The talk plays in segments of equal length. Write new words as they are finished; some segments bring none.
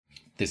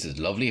This is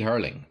Lovely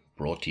Hurling,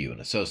 brought to you in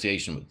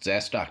association with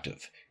Zest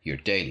Active, your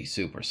daily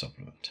super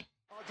supplement.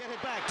 I'll get it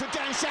back to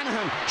Dan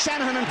Shanahan.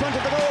 Shanahan in front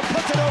of the goal,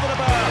 puts it over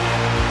the bar.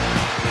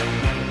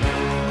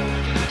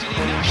 Did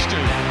he Nash do?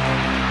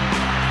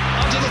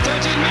 Onto the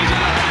 13-metre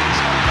line, he's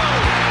got a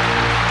goal.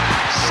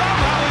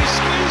 Somehow he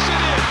squeezed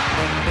it in.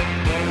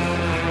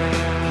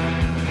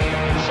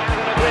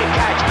 Shanahan a great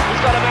catch.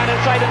 He's got a man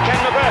inside him, Ken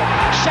McGrath.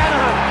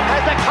 Shanahan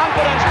has the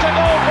confidence to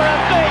go for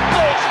a big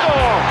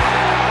score.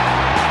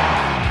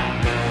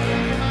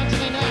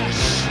 Anthony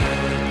Nash.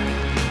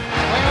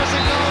 Where's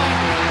it going?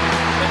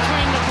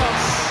 Between the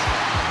posts.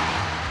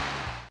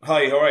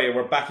 Hi, how are you?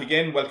 We're back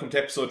again. Welcome to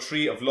episode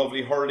 3 of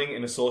Lovely Hurling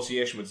in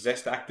association with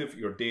Zest Active,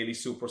 your daily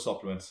super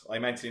supplement.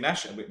 I'm Anthony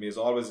Nash, and with me as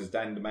always is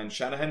Dan the Man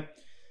Shanahan.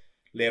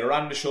 Later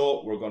on in the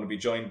show, we're going to be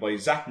joined by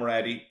Zach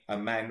Moradi, a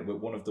man with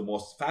one of the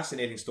most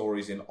fascinating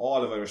stories in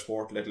all of Irish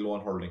sport, let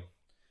alone hurling.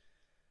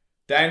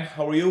 Dan,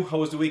 how are you? How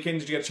was the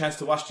weekend? Did you get a chance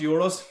to watch the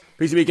Euros?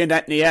 Busy weekend,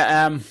 Anthony.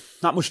 Yeah,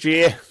 not much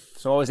GA,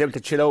 so I was able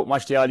to chill out and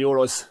watch the All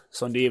Euros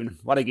Sunday evening.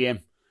 What a game!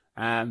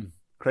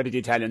 Credit the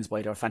Italians,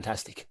 boy, they're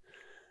fantastic.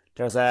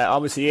 There's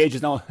obviously age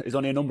is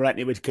only a number,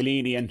 Anthony, with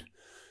Chiellini and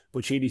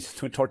Boccini's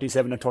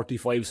 37 and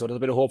 35, so there's a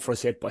bit of hope for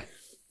us yet, boy.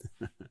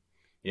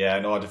 Yeah,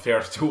 no, the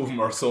fair two of them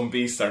are some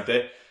beasts, aren't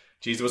they?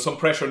 Jeez, there was some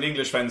pressure on the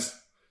English fans.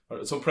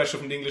 Some pressure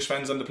from the English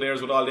fans on the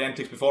players with all the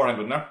antics beforehand,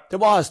 wasn't there? There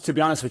was, to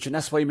be honest with you, and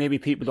that's why maybe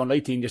people don't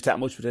like the English that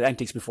much with the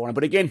antics beforehand.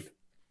 But again,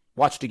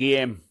 watch the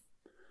game.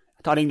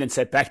 I thought England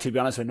set back, to be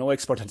honest. I'm no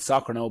expert in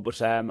soccer now,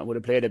 but I would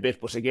have played a bit.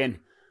 But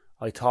again,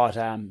 I thought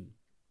when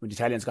the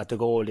Italians got the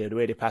goal, the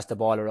way they passed the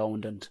ball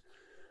around, and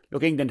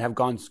look, England have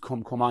come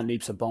on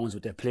leaps and bounds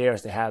with their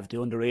players. They have the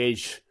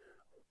underage,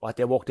 what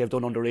their work they've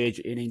done underage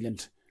in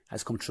England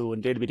has come true,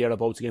 and they'll be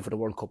thereabouts again for the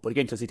World Cup. But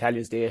again, it's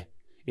Italians' day,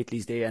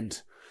 Italy's day,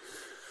 and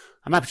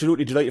I'm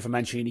absolutely delighted for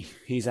Mancini.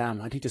 He's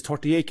I think there's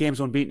 38 games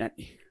unbeaten.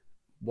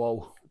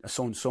 Wow, it's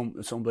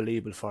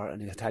unbelievable for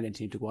an Italian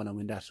team to go on and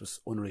win that. It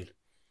was unreal.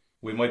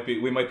 We might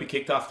be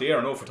kicked off the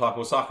air now for talking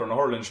about soccer and a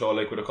hurling show,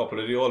 like with a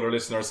couple of the older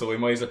listeners. So we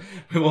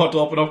won't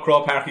open up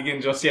Crow Park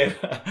again just yet.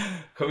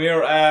 Come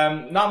here.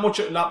 Not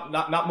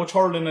much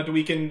hurling at the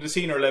weekend, the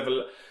senior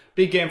level.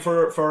 Big game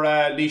for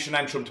Laois and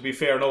Antrim, to be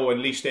fair, no, and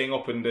Laois staying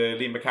up in the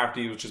Liam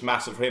McCarthy, which is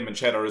massive for him, and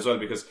Cheddar as well,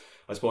 because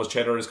I suppose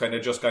Cheddar has kind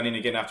of just gone in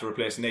again after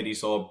replacing Eddie,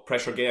 so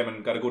pressure game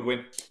and got a good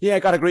win. Yeah,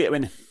 got a great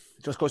win. It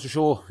just goes to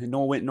show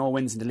no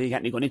wins in the league,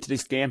 Anthony, going into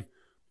this game.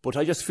 But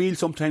I just feel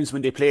sometimes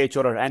when they play each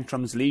other,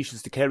 Antrim's,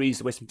 Laois, the Kerrys,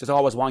 the West, there's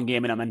always one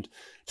game in them, and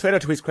Cheddar,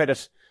 to his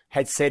credit,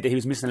 had said that he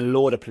was missing a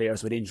load of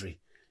players with injury.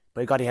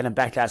 But God, he had him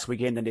back last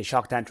weekend, and they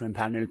shocked Antrim in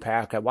Palmdale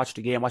Park. I watched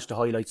the game, watched the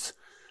highlights.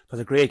 It was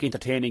a great,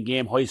 entertaining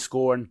game, high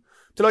scoring.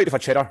 Delighted for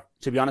Cheddar,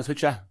 to be honest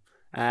with you.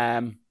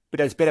 But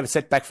there's a bit of a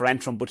setback for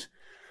Antrim, but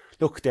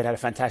look, they've had a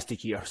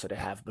fantastic year, so they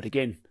have. But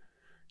again,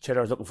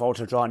 Cheddar is looking forward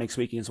to the draw next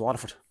week against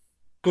Waterford.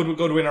 Good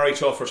win, alright,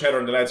 show for Cheddar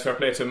and the lads. Fair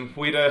play to him.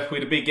 We had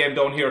a big game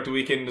down here at the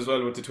weekend as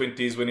well with the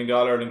 20s winning the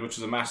All Ireland, which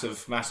is a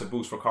massive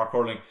boost for Cork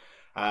hurling.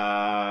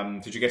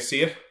 Did you get to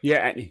see it? Yeah,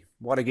 Anthony,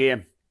 what a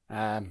game.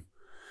 I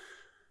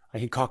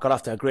think Cork got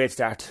off to a great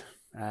start.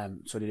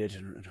 So they did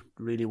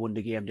really won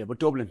the game there. But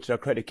Dublin, to their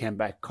credit, came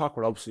back. Cork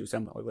were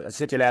absolutely. I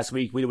said to you last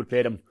week, we would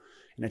play them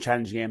in a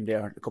challenge game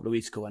there a couple of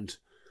weeks ago, and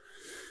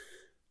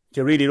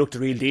they really looked the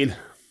real deal.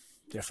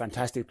 They're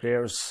fantastic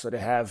players, so they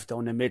have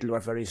down the middle were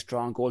very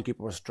strong.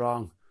 Goalkeeper was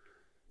strong.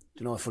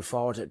 You know, full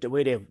forward. The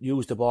way they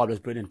used the ball was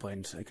brilliant.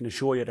 Point. I can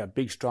assure you they're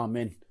big, strong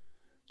men.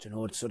 You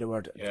know, so they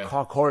were. Yeah.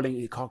 Cork hurling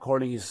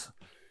is.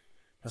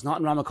 There's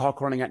nothing wrong with Cork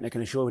hurling, and I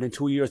can assure you within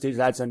 2 years these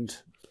lads and.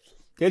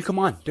 They'll come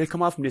on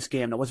from this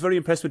game. I was very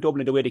impressed with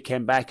Dublin, the way they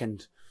came back,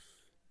 and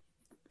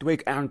the way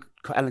Alan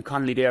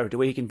Connolly there, the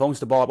way he can bounce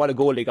the ball. What a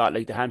goal they got,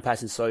 like the hand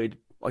pass inside.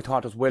 I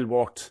thought it was well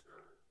worked,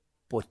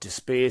 but the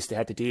space they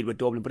had to deal with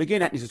Dublin. But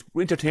again, it's an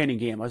entertaining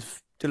game. I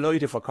was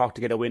delighted for Cork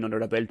to get a win under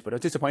their belt, but I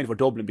was disappointed for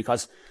Dublin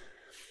because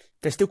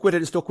they stuck with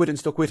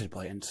it,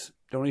 boy, and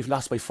they only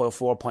lost by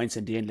 4 points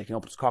in the end, like, you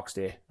know, it's Cork's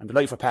day. I'm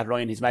delighted for Pat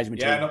Ryan, his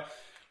management team.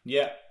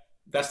 Yeah.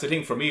 That's the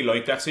thing for me,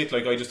 like, that's it.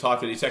 Like, I just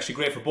thought that it's actually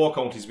great for both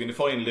counties. Being the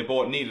final, they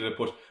both needed it,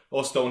 but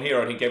us down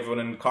here, I think everyone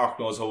in Cork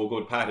knows how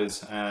good Pat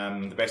is.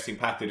 The best thing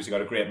Pat did is he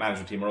got a great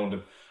management team around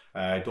him.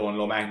 Don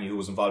Lomagny, who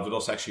was involved with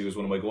us, actually was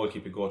one of my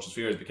goalkeeping coaches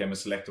for years, became a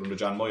selector under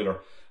John Moyler.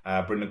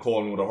 Brendan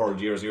Cohen would have heard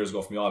years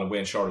ago from me all, and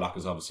Wayne Sherlock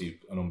is obviously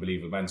an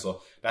unbelievable man.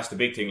 So that's the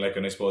big thing, like,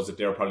 and I suppose that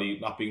they're probably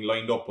not being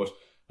lined up, but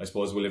I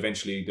suppose will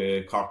eventually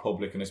the Cork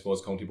public and I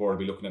suppose County Board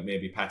will be looking at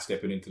maybe Pat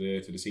stepping into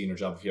the senior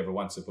job if he ever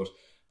wants it. But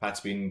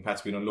Pat's been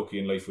unlucky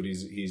in life with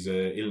his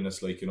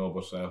illness, like, you know,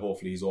 but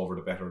hopefully he's over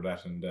the better of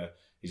that, and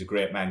he's a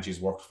great man. He's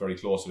worked very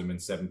close with him in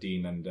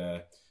 17,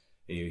 and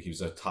he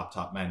was a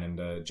top man and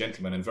a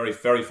gentleman and very,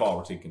 very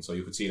forward thinking, so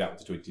you could see that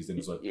with the 20s then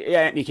as well.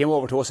 Yeah, and he came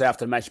over to us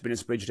after the match,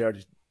 Bennett Bridge there,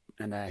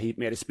 and he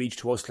made a speech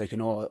to us, like, you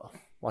know,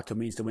 what it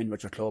means to win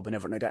with your club and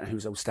everything like that, and he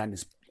was outstanding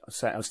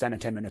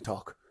 10-minute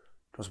talk.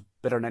 It was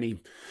better than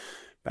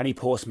any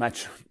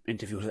post-match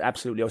interview. It was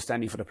absolutely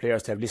outstanding for the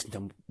players to have listened to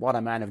him. What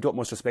a man. I've got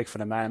much respect for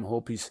the man. I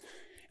hope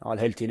all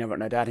healthy and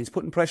everything like that. He's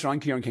putting pressure on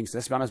Kieran Kingston,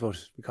 let's be honest about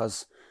it,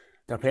 because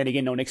they're playing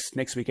again now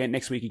next week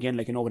again,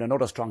 like, with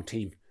another strong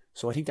team.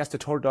 So I think that's the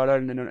third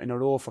All-Ireland in a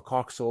row for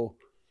Cork. So,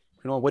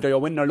 whether you're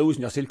winning or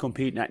losing, you're still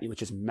competing at you,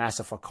 which is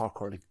massive for Cork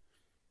hurling.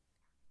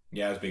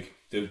 Yeah, it was big.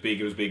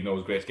 It was big. No, it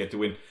was great to get the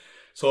win.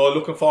 So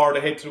looking forward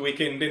ahead to the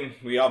weekend, then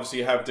we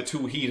obviously have the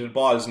two heated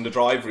balls in the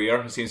draw every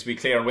year. It seems to be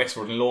Clare and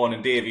Wexford and Loan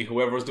and Davy.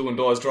 Whoever's doing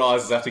those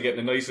draws is after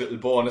getting a nice little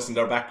bonus in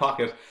their back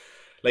pocket.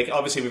 Like,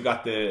 obviously we've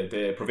got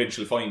the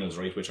provincial finals,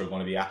 right, which are going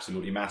to be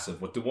absolutely massive.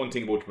 But the one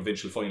thing about the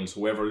provincial finals,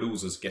 whoever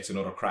loses gets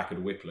another crack at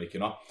the whip, like,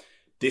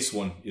 This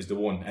one is the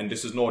one. And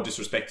this is no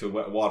disrespect to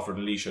Waterford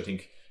and Laois. I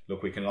think,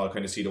 look, we can all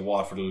kind of see the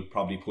Waterford will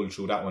probably pull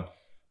through that one.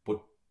 But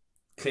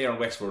Clare and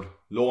Wexford,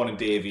 Loan and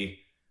Davy,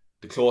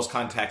 the close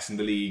contacts in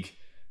the league,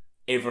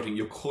 everything,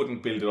 you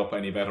couldn't build it up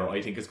any better.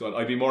 I think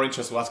I'd be more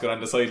interested in what's going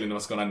on the sideline than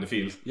what's going on the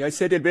field. Yeah, I'd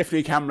say they'll definitely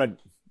a camera,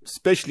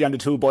 especially on the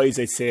two boys.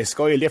 I'd say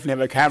Sky will definitely have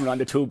a camera on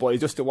the two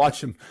boys just to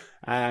watch them,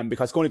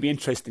 because it's going to be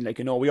interesting. Like,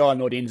 we all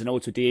know the ins and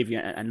outs with Davy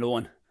and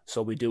Loan,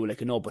 so we do,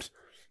 but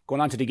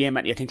going on to the game,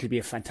 I think it'll be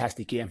a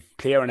fantastic game.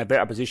 Clare in a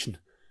better position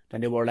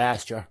than they were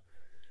last year,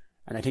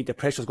 and I think the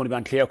pressure's going to be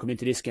on Clare coming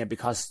into this game,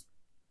 because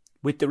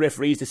with the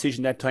referee's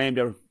decision that time,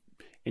 they're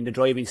in the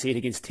driving seat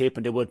against Tip,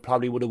 and they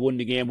probably would have won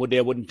the game, would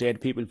they? Wouldn't they?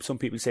 Some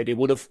people say they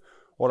would have,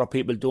 other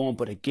people don't.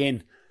 But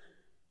again,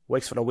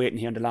 Wexford are waiting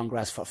here in the long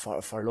grass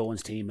for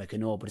Loan's team, but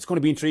it's going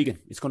to be intriguing.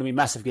 It's going to be a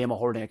massive game of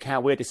hurling. I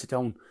can't wait to sit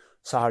down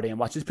Saturday and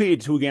watch. It's pity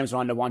the two games are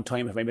on at one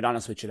time, if I'm being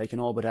honest with you,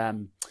 but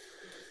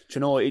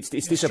it's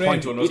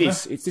disappointing.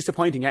 It's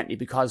disappointing, Anthony,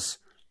 because,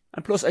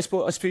 and plus I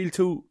feel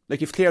too,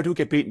 like, if Clare do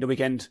get beaten the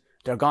weekend,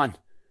 they're gone,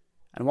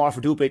 and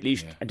Waterford do beat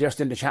Laois, and they're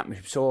still in the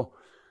championship. So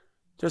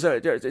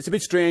it's a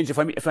bit strange. If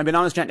I'm being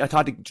honest, Anthony, I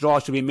thought the draw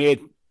should be made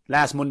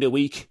last Monday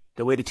week,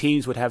 the way the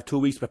teams would have 2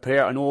 weeks to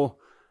prepare. I know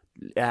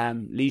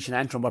Laois and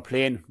Antrim were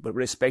playing with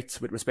respect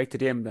to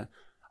them.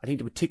 I think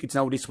there were tickets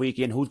now this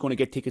weekend. Who's going to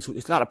get tickets?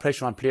 It's a lot of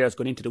pressure on players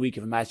going into the week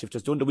of a match. If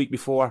it's done the week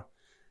before,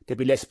 there'd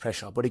be less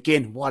pressure. But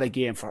again, what a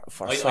game for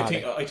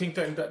Saturday. I think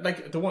that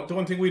like the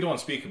one thing we don't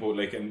speak about,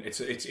 like, and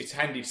it's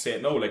handy to say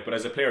it now, like, but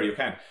as a player you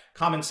can't.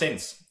 Common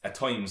sense at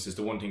times is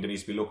the one thing that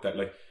needs to be looked at.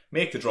 Like,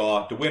 make the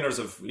draw. The winners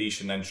of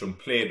Laois and Antrim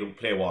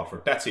play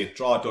Waterford. That's it.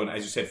 Draw done.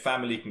 As you said,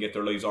 family can get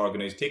their lives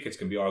organised. Tickets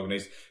can be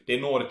organised. They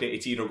know that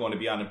it's either going to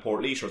be on in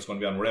Port Laois or it's going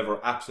to be on wherever.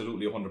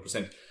 Absolutely,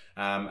 100%.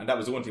 And that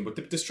was the one thing.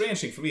 But the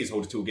strange thing for me is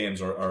how the two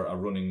games are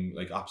running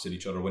like opposite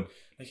each other. When,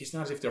 like, it's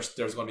not as if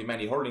there's going to be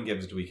many hurling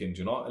games at the weekend.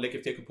 Like,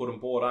 if they could put them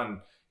both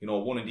on,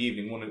 one in the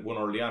evening, one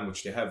early on,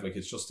 which they have. Like,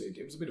 it's just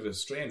it was a bit of a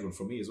strange one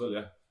for me as well.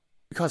 Yeah.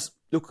 Because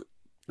look,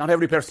 not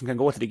every person can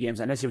go to the games.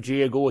 Unless you have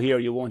GA go here,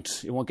 you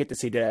won't get to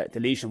see the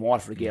Laois and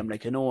Waterford game,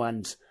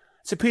 and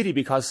it's a pity,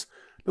 because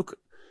look,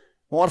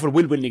 Waterford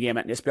will win the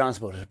game, let's be honest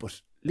about it, but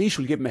Laois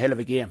will give them a hell of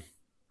a game.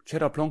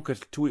 Cheddar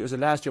Plunkett, 2 years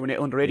last year when they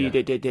under Eddie,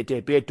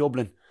 they beat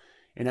Dublin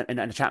in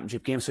a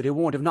championship game, so they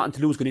won't have nothing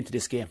to lose going into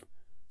this game.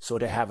 So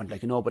they haven't,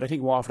 but I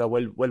think Waterford are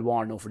well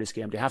worn now for this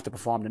game. They have to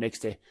perform the next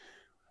day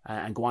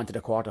and go on to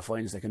the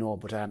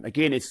quarterfinals, but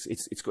again,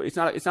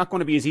 it's not going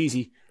to be as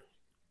easy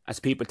as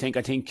people think.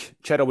 I think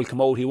Cheddar will come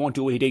out. He won't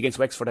do what he did against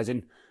Wexford, as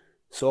in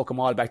soak them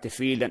all back to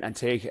field and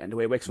take, and the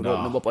way Wexford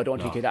opened them up, I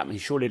don't think he'd happen.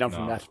 He's surely done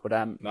from that. But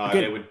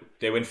again,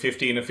 they went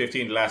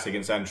 15-15 last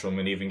against Antrim,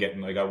 and even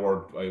getting, I got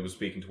word, I was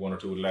speaking to one or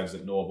two of the lads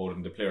that know about it,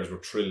 and the players were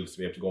thrilled to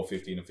be able to go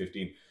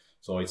 15-15.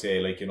 So I'd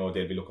say,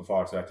 they'll be looking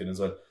forward to that then as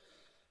well.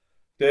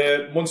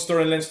 The Munster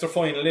and Leinster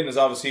final in is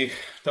obviously,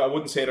 I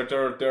wouldn't say that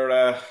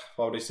they're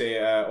what would they say,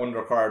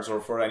 undercards or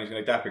for anything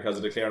like that because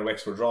of the Clare and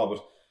Wexford draw,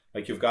 but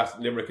like, you've got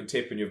Limerick and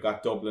Tip, and you've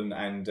got Dublin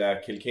and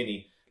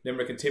Kilkenny.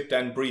 Limerick and Tip,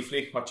 Dan,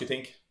 briefly, what do you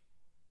think?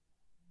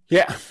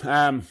 Yeah,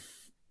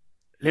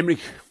 Limerick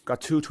got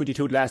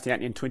 2-22 last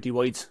night in 20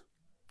 wides.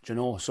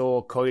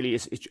 So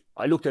Kiley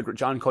I looked at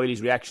John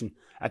Kiley's reaction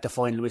at the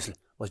final whistle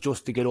was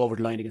just to get over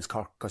the line against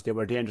Cork, because they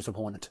were a dangerous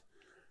opponent.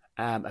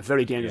 A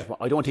very dangerous one.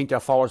 I don't think their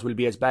forwards will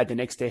be as bad the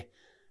next day. There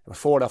were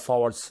 4 of their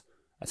forwards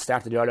at the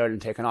start of the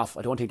All-Ireland taken off.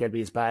 I don't think they'll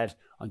be as bad.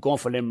 I'm going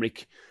for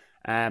Limerick.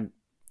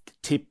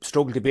 Tip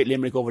struggled to beat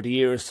Limerick over the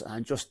years,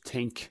 and just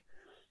think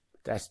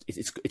that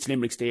it's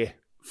Limerick's day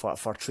for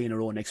 3 in a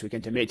row next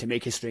weekend to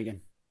make history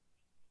again.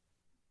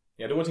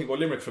 Yeah, the one thing about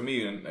Limerick for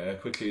me,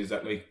 and quickly, is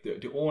that like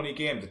the only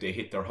game that they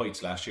hit their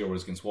heights last year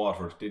was against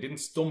Waterford. They didn't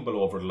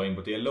stumble over the line,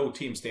 but they allowed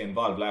teams to stay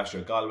involved last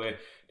year. Galway,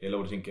 they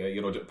allowed, I think,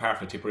 apart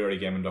from the Tipperary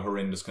game in the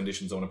horrendous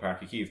conditions on a Páirc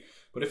Uí Chaoimh.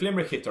 But if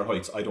Limerick hit their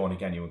heights, I don't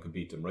think anyone could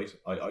beat them, right?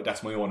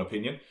 That's my own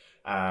opinion.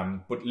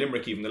 But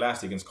Limerick, even the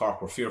last against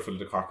Cork, were fearful of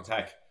the Cork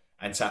attack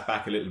and sat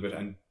back a little bit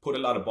and put a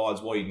lot of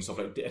balls wide and stuff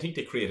like that. I think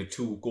they created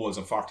 2 goals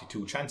and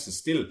 42 chances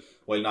still,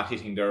 while not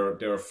hitting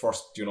their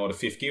first, the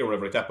 5th gear or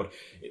whatever like that. But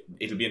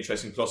it'll be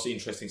interesting, plus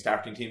interesting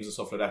starting teams and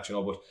stuff like that,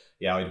 But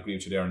yeah, I'd agree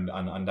with you there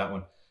on that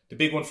one. The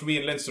big one for me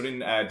in Leinster,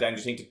 Dan, do you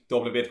think that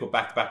Dublin will be able to put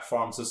back-to-back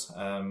performances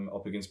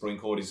up against Brian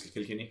Cody's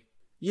Kilkenny?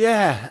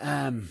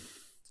 Yeah,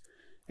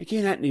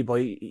 again, Anthony,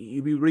 boy,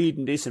 you'll be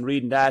reading this and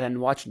reading that and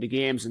watching the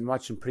games and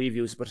watching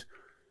previews, but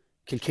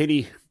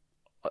Kilkenny,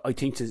 I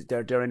think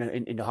they're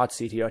in the hot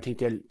seat here. I think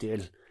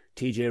they'll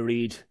TJ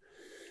Reid.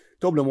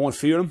 Dublin won't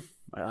fear him.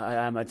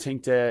 I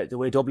think the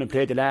way Dublin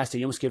played the last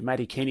year, you must give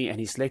Matty Kinney and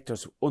his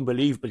selectors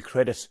unbelievable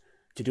credit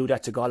to do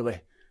that to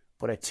Galway.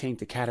 But I think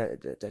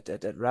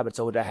the rabbit's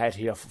out of their head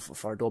here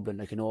for Dublin,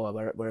 like, you know,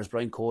 whereas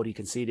Brian Cody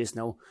can see this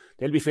now.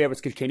 They'll be favourites,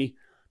 Kilkenny.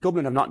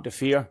 Dublin have nothing to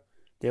fear.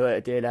 They'll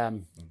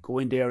go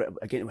in there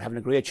again having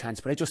a great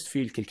chance. But I just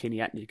feel Kilkenny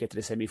to get to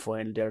the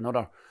semi-final.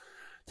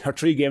 They're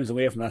 3 games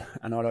away from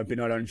another being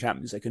Ireland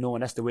champions, like, you know,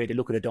 and that's the way they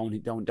look at it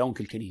down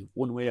Kilkenny,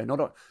 one way or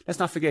another. Let's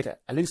not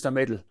forget a Leinster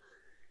medal,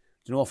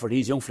 you know, for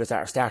these young fellas that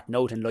are starting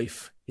out in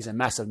life is a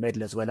massive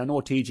medal as well. I know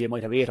TJ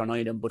might have 8 or 9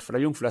 of them, but for the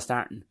young fellas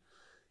starting,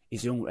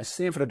 he's young.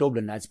 Same for the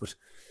Dublin lads,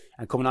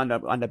 and coming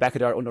on the back of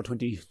their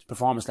under-20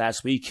 performance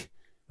last week,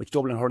 which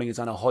Dublin hurling is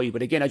on a high.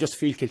 But again, I just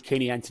feel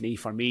Kilkenny, Anthony,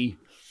 for me,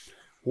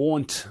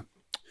 won't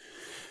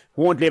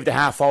leave the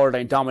half-forward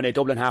line dominate.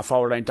 Dublin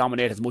half-forward line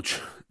dominate as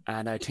much.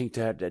 And I think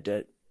that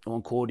the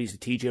Owen Cody's, the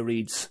TJ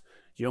Reeds,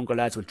 the younger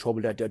lads will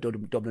trouble the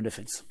Dublin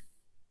defence.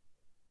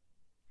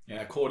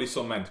 Yeah, Cody's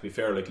some man, to be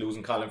fair, like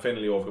losing Colin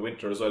Fennelly over the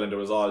winter as well, and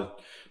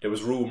there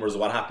was rumours of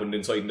what happened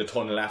inside in the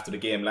tunnel after the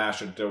game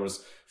last year. There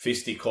was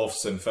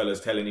fisticuffs and fellas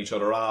telling each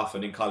other off,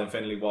 and then Colin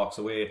Fennelly walks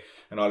away,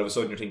 and all of a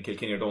sudden you're thinking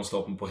Kilkenny don't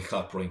stop and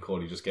boycott Brian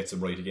Cody, just gets him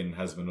right again and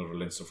has him another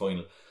Leinster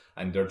final.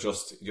 And they're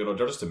just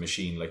a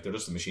machine, like they're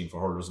just a machine for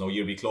hurlers. Now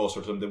you'll be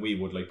closer to them than we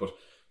would, like, but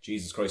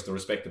Jesus Christ, the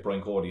respect that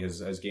Brian Cody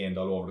has gained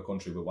all over the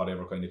country with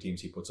whatever kind of teams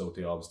he puts out,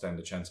 they always stand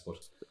a chance. But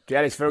the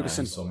Alex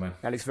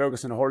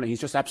Ferguson hurling, he's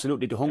just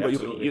absolutely the hunger.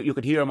 Yeah, you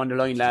could hear him on the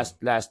line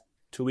last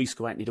 2 weeks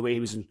ago, Anthony, the way he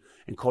was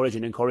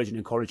encouraging. You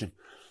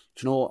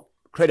know,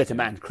 credit to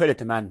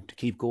man to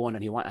keep going,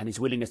 and his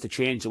willingness to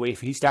change the way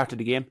he started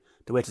the game,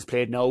 the way it's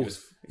played now,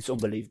 it's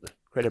unbelievable.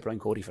 Credit Brian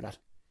Cody for that.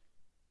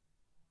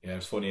 Yeah, it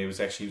was funny. He was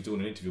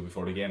doing an interview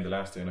before the game the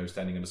last day, and I was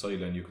standing on the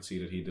sideline. You could see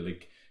that he did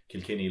like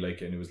Kilkenny,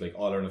 like, and it was like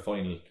All Ireland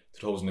final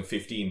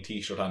 2015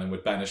 t-shirt on him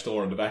with Bannister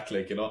on the back,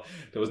 like, you know,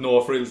 there was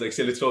no frills, like,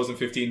 still a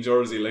 2015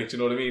 jersey, like, do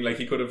you know what I mean? Like,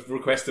 he could have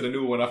requested a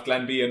new one off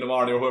Glanbia in the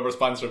morning or whoever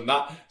sponsored him.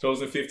 Not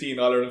 2015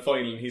 All Ireland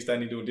final, and he's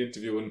standing doing the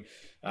interview, and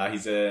I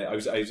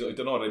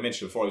don't know what I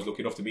mentioned before, I was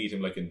lucky enough to meet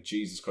him, like, and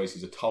Jesus Christ,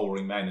 he's a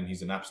towering man, and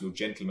he's an absolute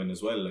gentleman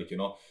as well, like, you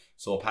know,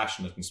 so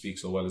passionate and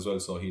speaks so well as well.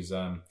 So he's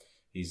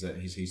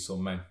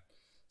some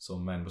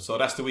man. But so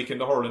that's the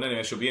weekend of hurling anyway.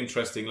 It should be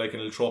interesting, like,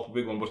 and it'll throw up a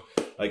big one. But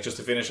like, just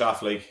to finish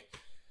off, like,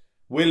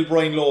 will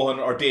Brian Lohan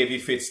or Davy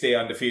Fitz stay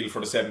on the field for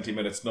the 70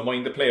 minutes? No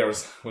mind the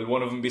players. Will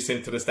one of them be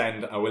sent to the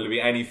stand, or will there be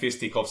any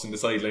fisticuffs in the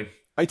sideline?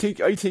 I think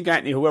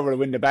Anthony, whoever will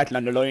win the battle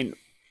on the line,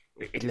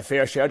 it'll a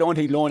fair share. I don't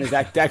think Lohan is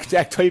that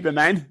type of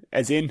man.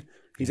 As in,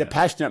 he's a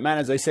passionate man,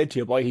 as I said to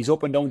you, boy. He's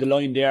up and down the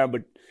line there,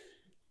 but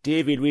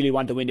David really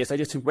want to win this. I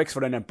just think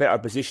Wexford are in a better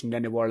position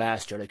than they were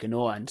last year, like, you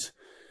know, and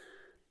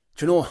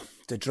you know,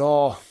 the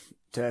draw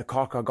to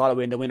Cork or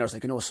Galway in the winners,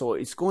 like, you know, so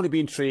it's going to be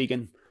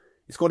intriguing.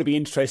 It's going to be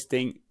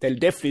interesting.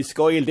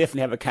 Sky will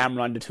definitely have a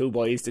camera on the two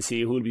boys to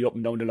see who'll be up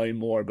and down the line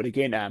more. But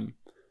again,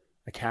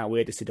 I can't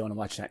wait to sit down and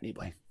watch that,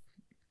 boy.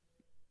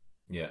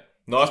 Yeah.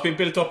 No, it's been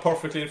built up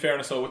perfectly, in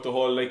fairness, though, with the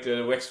whole, like,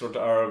 the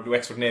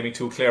Wexford naming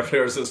 2 Clare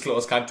players as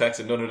close contacts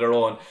and none of their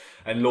own.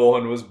 And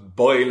Lohan was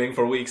boiling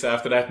for weeks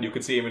after that, and you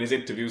could see him in his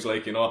interviews,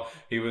 like, you know,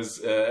 he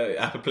was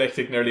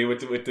apoplectic nearly with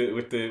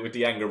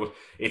the anger. But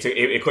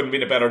it couldn't have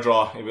been a better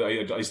draw.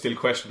 I still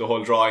question the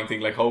whole drawing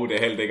thing, like how the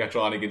hell they got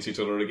drawn against each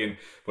other again.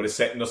 But it's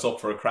setting us up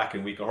for a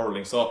cracking week of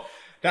hurling. So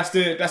that's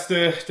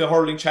the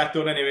hurling chat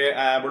done anyway.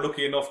 We're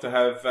lucky enough to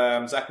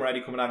have Zach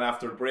Moretti coming on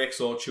after the break,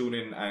 so tune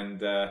in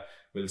and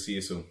we'll see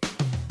you soon.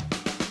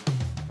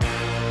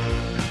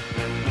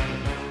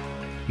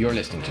 You're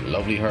listening to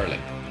Lovely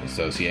Hurling, in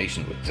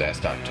association with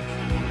Zest Active.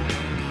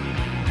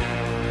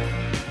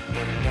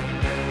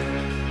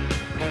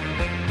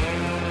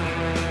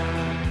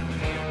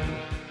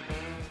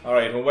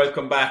 Alright, well,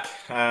 welcome back.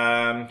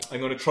 I'm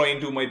going to try and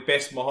do my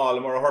best Mahal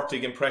and Mora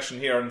Hurtig impression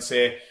here and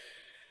say,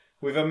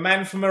 we've a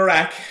man from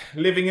Iraq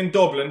living in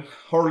Dublin,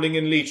 hurling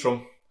in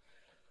Leitrim.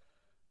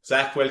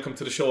 Zach, welcome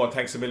to the show, and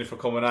thanks a million for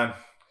coming on.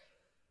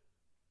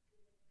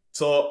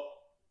 So,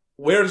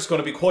 we're just going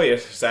to be quiet,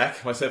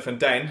 Zach, myself and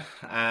Dan,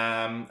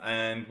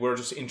 and we're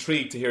just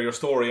intrigued to hear your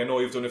story. I know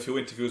you've done a few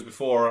interviews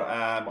before.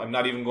 I'm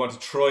not even going to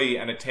try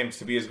an attempt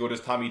to be as good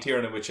as Tommy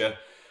Tiernan with you.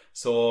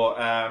 So,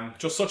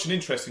 just such an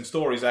interesting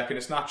story, Zach, and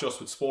it's not just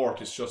with sport,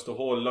 it's just the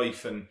whole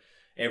life and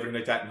everything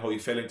like that, and how you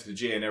fell into the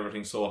J and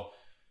everything. So,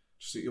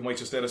 you might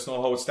just let us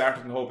know how it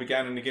started and how it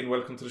began, and again,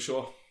 welcome to the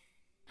show.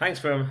 Thanks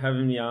for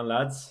having me on,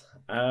 lads.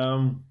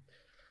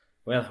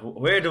 Well,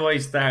 where do I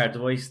start?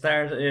 Do I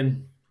start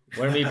in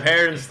where my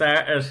parents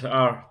started,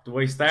 or do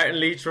I start in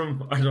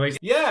Leitrim, or do I...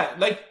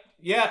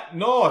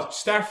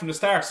 Start from the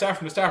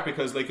start,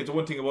 because, like, the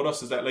one thing about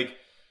us is that, like,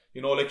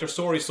 you know, like, their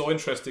story's so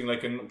interesting,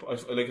 like, and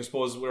like, I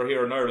suppose we're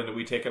here in Ireland and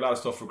we take a lot of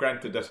stuff for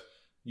granted that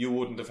you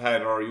wouldn't have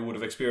had, or you would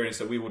have experienced,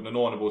 that we wouldn't have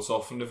known about. So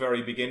from the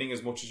very beginning,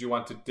 as much as you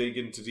want to dig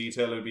into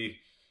detail,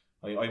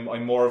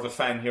 I'm more of a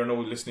fan here now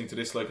listening to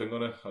this. Like,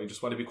 I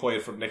just want to be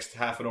quiet for the next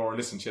half an hour and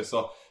listen to you.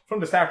 So from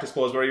the start, I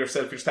suppose, where you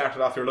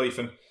started off your life,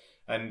 and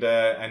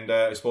And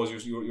I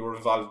suppose you were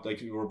involved,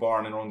 like you were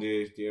born in around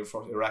the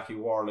Iraqi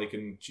war, like,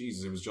 and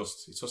Jesus,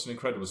 it's just an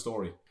incredible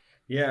story.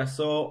 Yeah,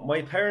 so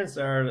my parents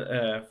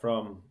are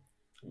from,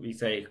 we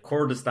say,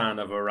 Kurdistan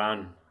of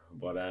Iran,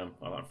 but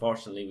well,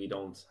 unfortunately we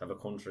don't have a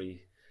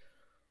country.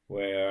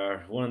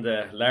 We're one of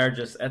the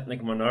largest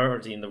ethnic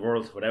minority in the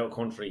world without a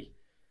country.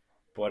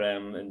 But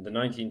in the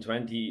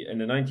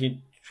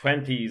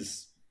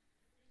 1920s,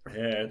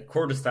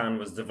 Kurdistan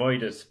was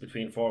divided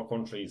between four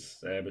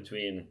countries,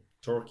 between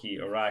Turkey,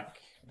 Iraq,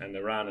 and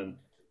Iran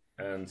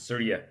and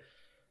Syria.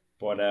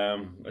 But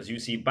as you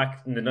see,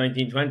 back in the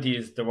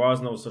 1920s, there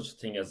was no such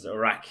thing as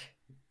Iraq,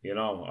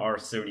 or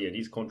Syria.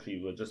 These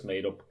countries were just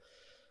made up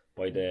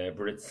by the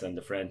Brits and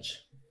the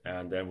French.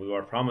 And then we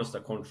were promised a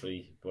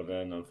country, but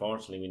then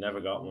unfortunately we never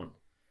got one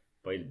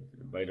by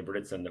the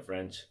Brits and the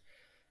French.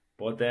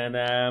 But then,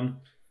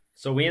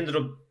 so we ended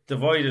up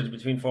divided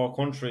between four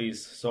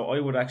countries. So I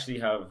would actually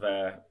have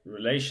a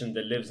relation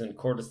that lives in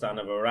Kurdistan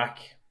of Iraq.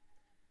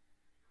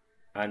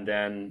 And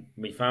then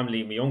my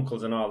family, my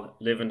uncles and all,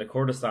 live in the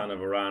Kurdistan of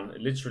Iran.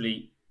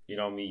 Literally,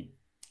 my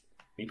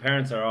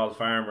parents are all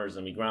farmers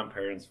and my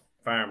grandparents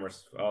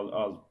farmers,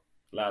 all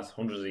last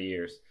hundreds of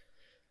years.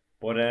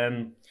 But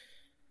I'll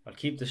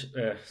keep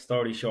the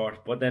story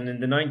short. But then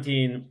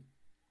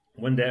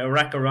when the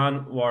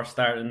Iraq-Iran war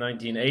started in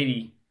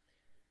 1980,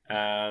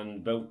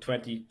 and about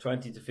 20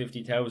 to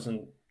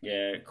 50,000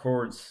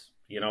 Kurds,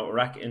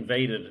 Iraq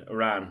invaded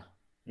Iran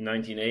in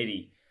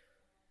 1980.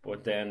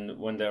 But then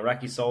when the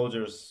Iraqi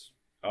soldiers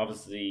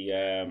obviously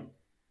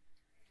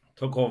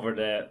took over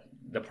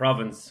the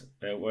province,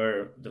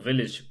 where the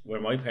village where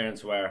my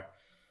parents were,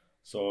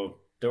 so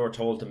they were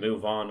told to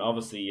move on.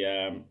 Obviously,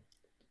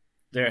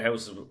 their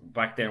house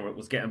back then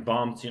was getting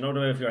bombed. So,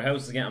 if your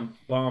house is getting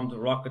bombed,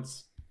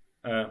 rockets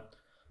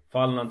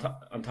falling on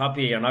top of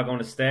you, you're not going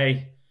to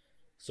stay.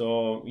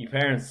 So my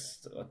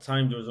parents, at the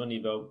time, there was only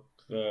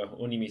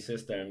my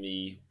sister and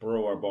my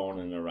bro were born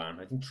in Iran.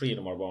 I think 3 of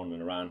them were born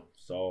in Iran.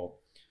 So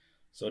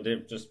they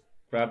just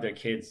grabbed their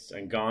kids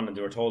and gone, and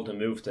they were told to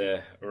move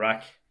to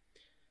Iraq.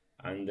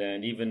 And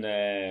then even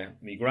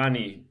my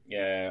granny,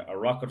 a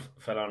rocket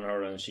fell on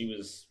her, and she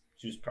was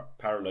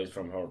paralyzed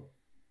from her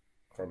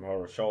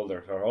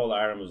shoulder. Her whole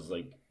arm was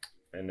like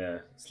in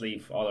a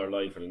sleeve all her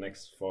life for the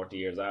next 40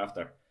 years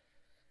after.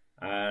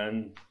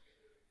 And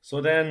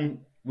so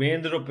then they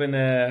ended up in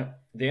a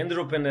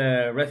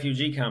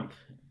refugee camp.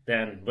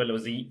 Then, well,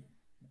 they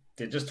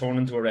just turned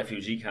into a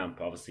refugee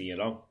camp, obviously, in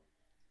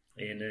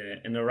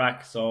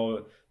Iraq.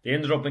 So they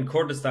ended up in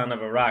Kurdistan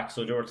of Iraq.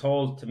 So they were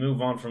told to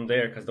move on from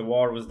there because the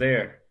war was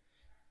there.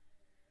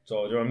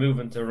 So they were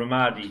moving to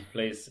Ramadi,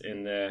 place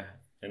in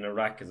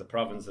Iraq, as a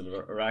province of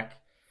Iraq.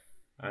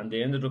 And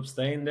they ended up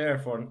staying there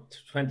for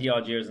 20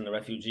 odd years in the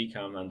refugee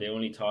camp, and they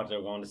only thought they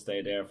were going to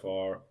stay there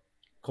for a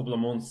couple of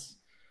months.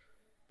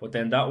 But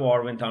then that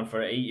war went on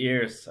for 8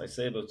 years. I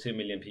say about 2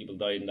 million people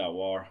died in that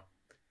war.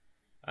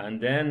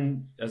 And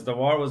then as the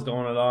war was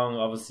going along,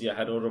 obviously I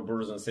had other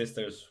brothers and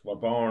sisters who were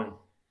born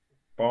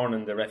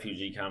in the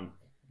refugee camp,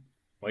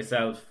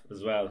 myself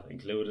as well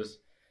included.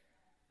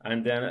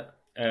 And then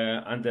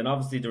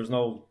obviously there was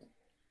no,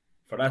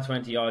 for that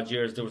 20 odd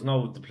years, there was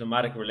no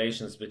diplomatic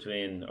relations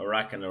between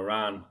Iraq and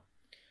Iran.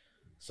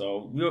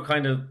 So we were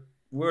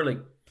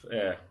like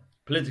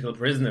political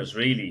prisoners,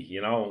 really.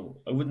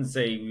 I wouldn't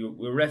say we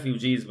were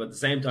refugees, but at the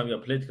same time you're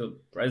political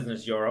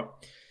prisoners.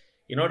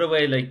 The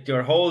way, like,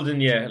 they're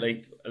holding you,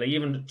 like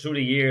even through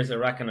the years,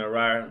 Iraq and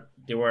Iran,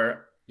 they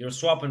were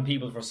swapping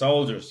people for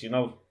soldiers, at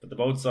the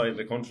both sides of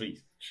the country.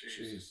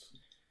 Jeez.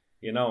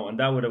 And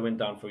that would have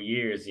went on for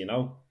years,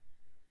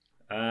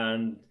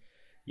 And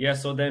yeah,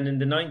 so then in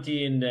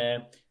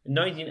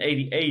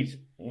 1988,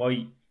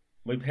 my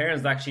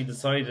parents actually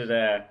decided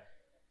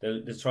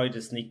they tried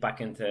to sneak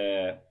back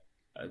into.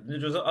 There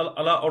was a lot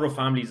of other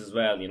families as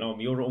well,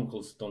 My other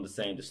uncles done the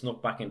same. They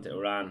snuck back into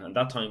Iran, and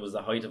that time was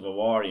the height of a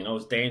war. It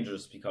was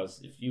dangerous because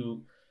a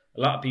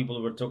lot of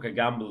people took a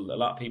gamble. A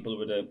lot of people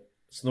would have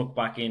snuck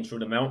back in through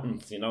the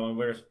mountains, and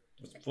we're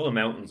full of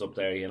mountains up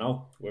there,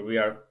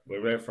 where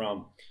we're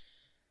from.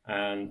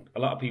 And a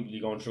lot of people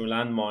going through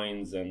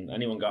landmines, and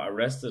anyone got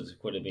arrested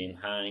could have been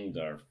hanged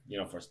or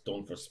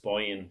done for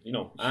spying.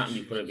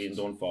 Anything could have been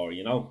done for.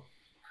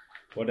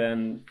 But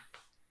then,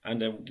 and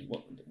then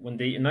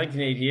when in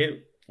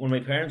 1988, when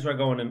my parents were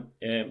going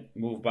to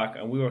move back,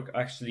 and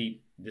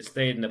they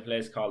stayed in a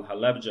place called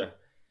Halabja,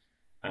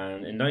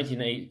 and in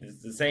 1980,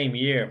 the same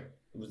year,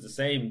 it was the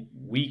same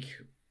week,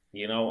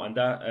 and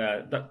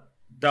that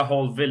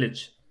whole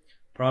village,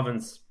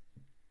 province,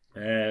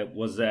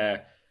 was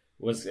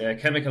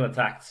chemical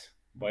attacked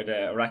by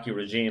the Iraqi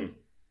regime,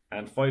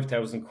 and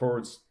 5,000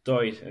 Kurds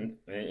died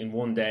in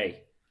one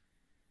day.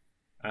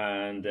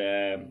 And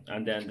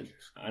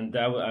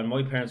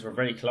my parents were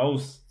very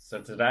close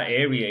to that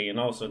area,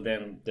 So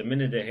then the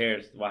minute they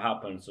heard what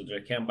happened, so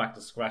they came back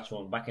to scratch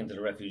one, back into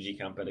the refugee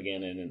camp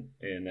again in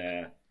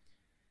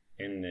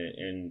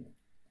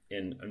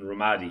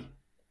Ramadi.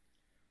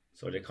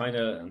 So they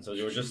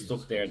were just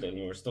stuck there. Then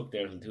we were stuck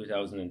there until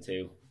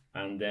 2002,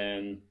 and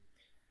then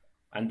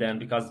and then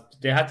because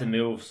they had to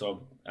move,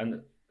 so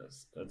and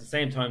at the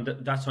same time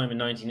that time in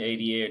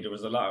 1988 there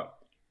was a lot.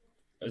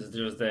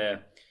 There was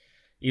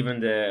even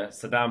the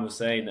Saddam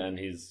Hussein and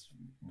his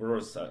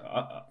brothers.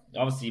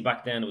 Obviously,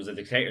 back then it was a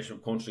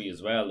dictatorship country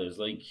as well. It was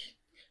like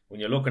when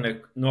you're looking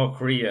at North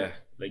Korea,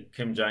 like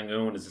Kim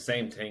Jong-un, it's the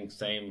same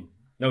thing,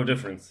 no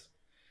difference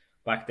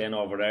back then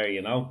over there,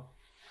 you know.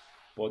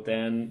 But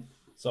then,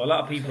 so a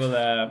lot of people,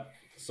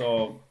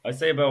 so I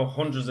say about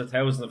hundreds of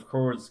thousands of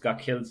Kurds got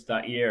killed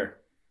that year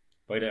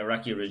by the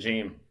Iraqi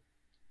regime,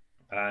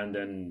 and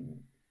then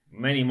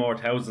many more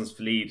thousands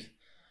fled.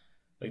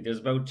 Like there's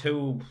about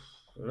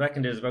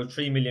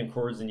 3 million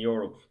Kurds in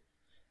Europe,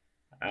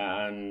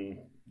 and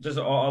just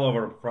all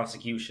over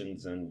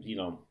prosecutions, and you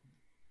know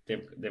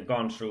they've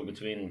gone through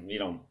between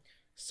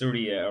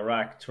Syria,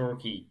 Iraq,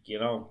 Turkey,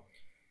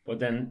 but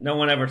then no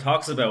one ever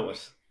talks about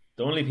it.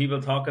 The only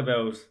people talk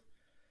about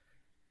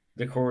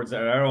the Kurds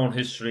are our own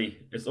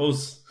history. It's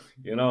us,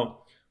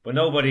 but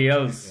nobody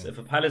else. If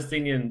a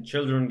Palestinian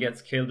children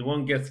gets killed,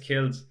 one gets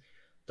killed,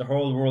 the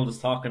whole world is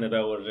talking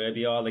about it. They'd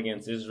be all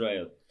against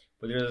Israel.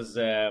 But there's,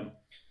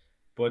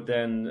 but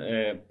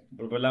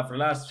for the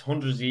last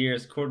hundreds of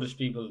years, Kurdish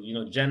people,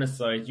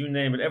 genocide, you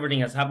name it,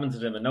 everything has happened to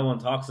them, and no one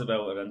talks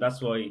about it. And that's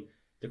why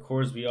the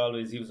Kurds, we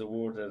always use the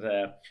word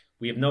that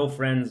we have no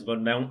friends but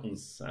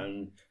mountains,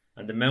 and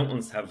the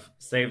mountains have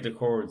saved the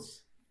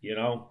Kurds,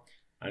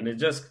 And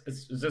it's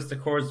just the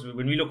Kurds.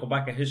 When we look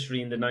back at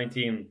history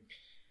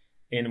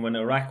when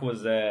Iraq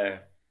was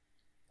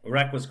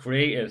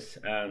created,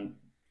 and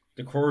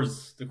the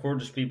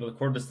Kurdish people,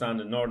 Kurdistan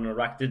in northern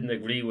Iraq didn't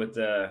agree with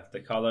the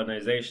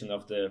colonization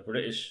of the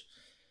British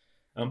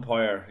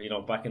Empire,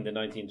 back in the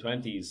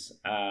 1920s.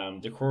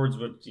 The Kurds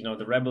would,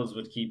 the rebels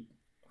would keep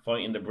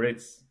fighting the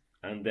Brits,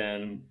 and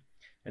then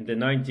in the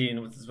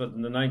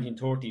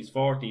 1930s,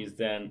 40s,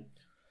 then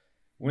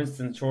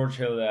Winston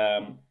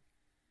Churchill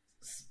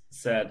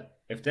said,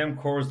 if them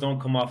Kurds don't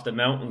come off the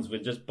mountains,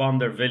 we'll just bomb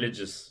their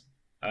villages,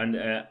 and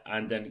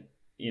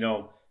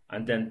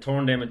then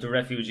turn them into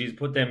refugees,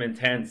 put them in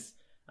tents,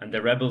 and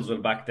the rebels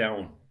will back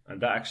down. And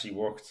that actually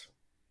worked,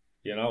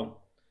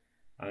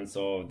 And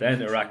so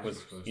then Iraq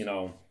was,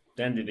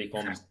 then they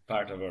become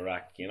part of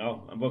Iraq,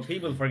 But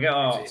people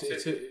forget.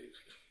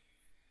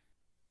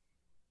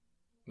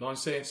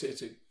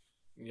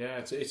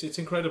 It's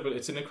incredible.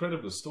 It's an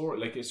incredible story.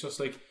 Like it's just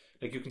like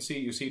you can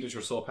see that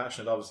you're so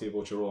passionate, obviously,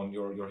 about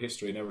your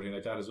history and everything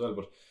like that as well.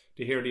 But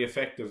to hear the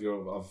effect of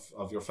your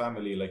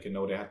family, like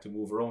they had to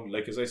move around.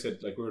 Like as I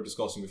said, like we were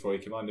discussing before you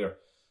came on there,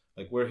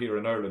 like we're here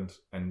in Ireland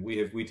and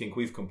we think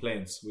we've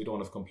complaints. We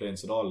don't have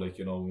complaints at all. Like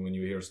when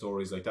you hear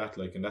stories like that,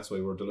 like, and that's why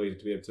we're delighted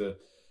to be able to.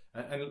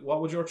 And what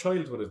would your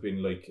childhood have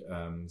been like,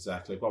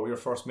 Zach? Like what were your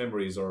first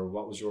memories, or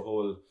what was your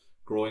whole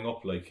growing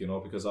up like?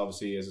 Because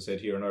obviously, as I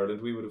said, here in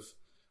Ireland, we would have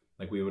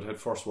had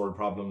first world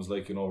problems,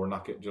 like we're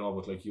not getting,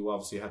 but like you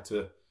obviously had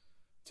to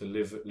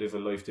live a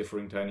life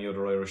different to any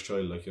other Irish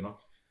child, like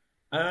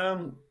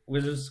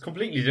which is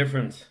completely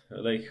different.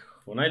 Like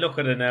when I look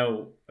at it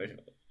now, I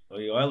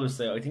always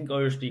say I think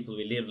Irish people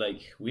we live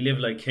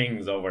like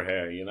kings over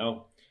here,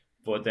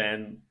 but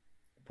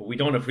we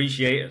don't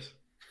appreciate it.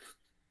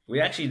 We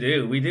actually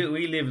do. We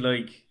live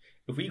like,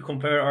 if we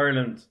compare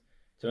Ireland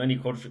to any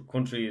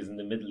countries in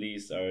the Middle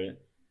East or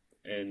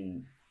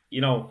in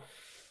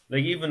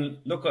like even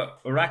look at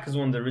Iraq is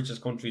one of the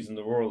richest countries in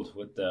the world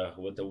with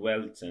the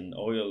wealth and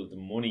oil, the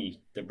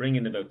money. They bring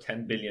in about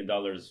 $10 billion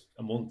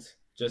a month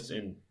just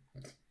in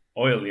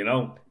oil,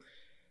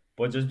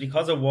 But just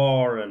because of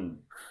war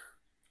and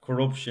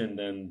corruption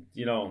and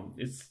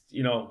it's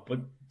but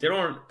they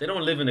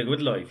don't live in a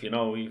good life.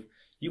 You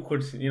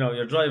could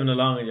you're driving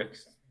along and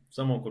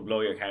someone could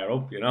blow your car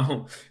up.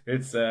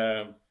 It's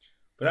but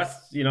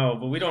that's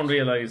but we don't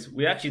realize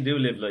we actually do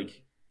live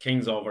like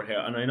kings over here.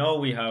 And I know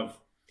we have.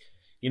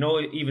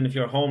 Even if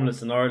you're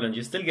homeless in Ireland,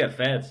 you still get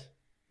fed.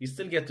 You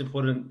still get to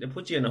they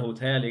put you in a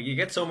hotel. You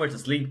get somewhere to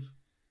sleep,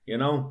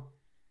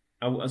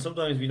 And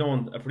sometimes we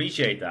don't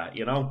appreciate that,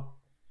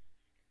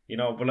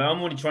 But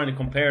I'm only trying to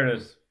compare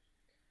it.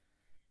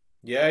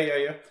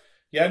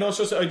 Yeah, no, it's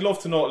just, I'd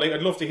love to know, like,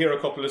 I'd love to hear a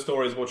couple of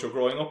stories about your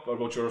growing up,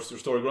 about your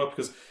story growing up,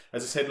 because,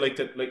 as I said, like,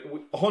 that, like,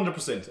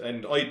 100%,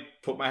 and I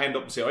put my hand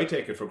up and say, I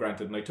take it for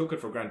granted, and I took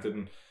it for granted,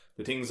 and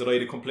the things that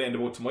I'd complained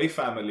about to my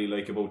family,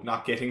 like, about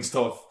not getting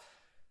stuff,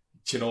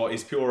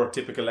 is pure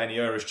typical any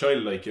Irish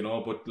child, like,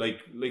 but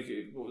like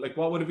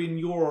what would have been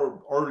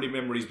your early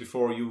memories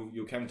before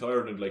you came to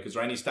Ireland? Like, is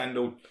there any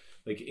standout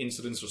like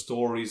incidents or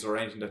stories or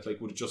anything that like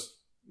would just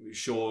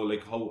show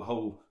like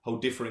how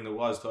differing it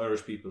was to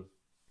Irish people?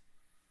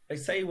 I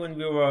say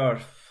when I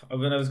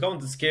was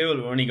going to school,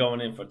 we were only going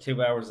in for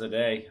 2 hours a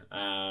day,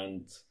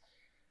 and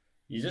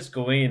you just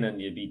go in and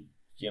you'd be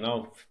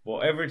but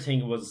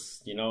everything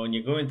was, and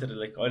you go into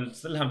I'll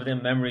still have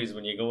them memories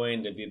when you go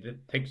in, there'd be a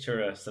picture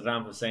of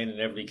Saddam Hussein in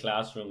every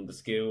classroom in the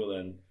school,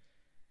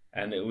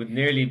 and it would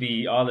nearly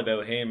be all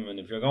about him. And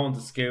if you're going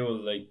to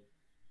school, like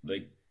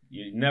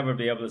you'd never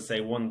be able to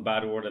say one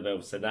bad word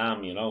about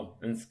Saddam,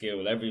 in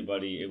school.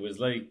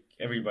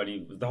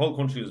 The whole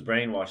country was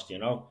brainwashed,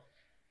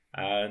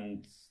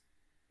 and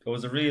it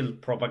was a real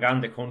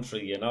propaganda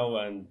country, you know,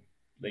 and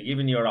like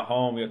even you're at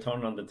home, you're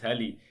turning on the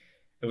telly,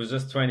 it was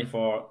just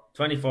 24/7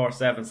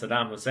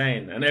 Saddam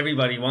Hussein, and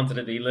everybody wanted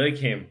to be like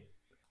him.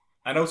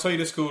 And outside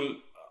of school,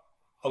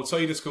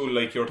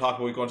 like you were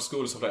talking about going to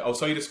school and stuff, like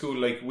outside of school,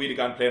 like we'd have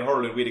gone playing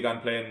hurling, we'd have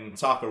gone playing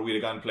soccer, we'd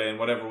have gone playing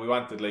whatever we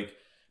wanted. Like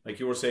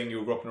you were saying,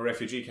 you grew up in a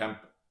refugee camp.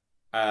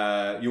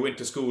 You went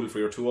to school for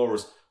your 2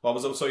 hours. What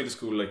was outside of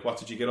school like? What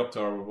did you get up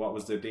to, or what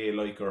was the day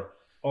like? Or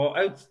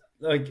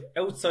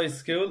outside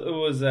school, it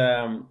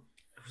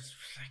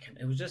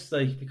was just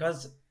like,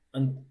 because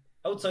and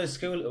outside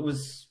school it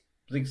was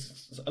like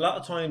a lot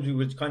of times we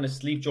would kind of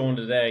sleep during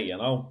the day, you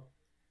know.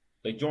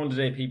 Like during the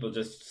day, people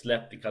just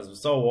slept because it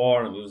was so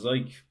warm. It was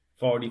like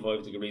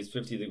 45 degrees,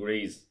 50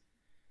 degrees.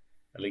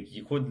 Like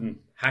you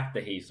couldn't hack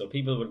the heat, so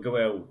people would go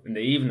out in the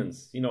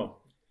evenings. You know,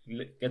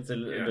 it gets a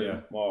little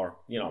bit more,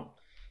 you know,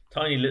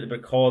 tiny little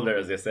bit colder,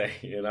 as they say,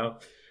 you know.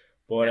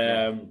 But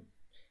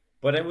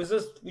it was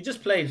just, we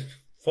just played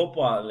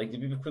football. Like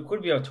it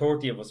could be about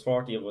 30 of us,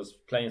 40 of us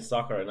playing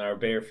soccer in our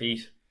bare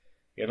feet.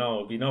 You know,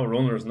 it'd be no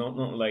runners,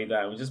 nothing like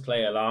that. We just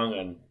play along,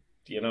 and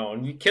you know,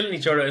 and we killing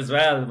each other as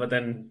well. But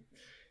then,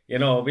 you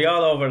know, be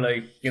all over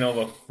like, you know,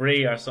 a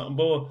free or something.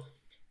 But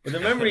the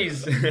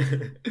memories,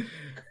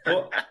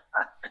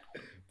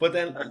 but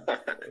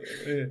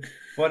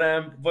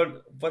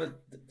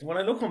when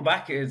I looking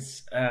back,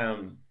 it's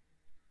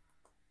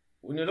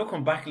when you're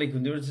looking back, like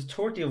when there was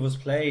 30 of us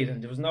played,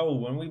 and there was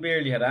when we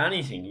barely had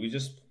anything. We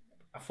just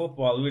we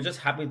were just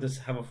happy to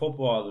have a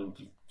football, and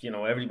you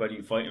know, everybody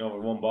fighting over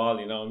one ball,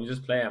 you know, and we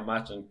just play a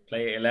match and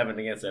play 11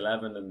 against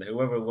 11, and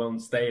whoever won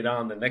stayed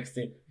on the next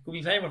day. We could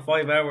be playing for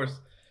 5 hours.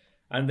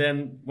 And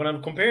then when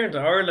I'm comparing to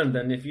Ireland,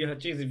 and if you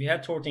had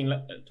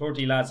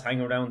 30 lads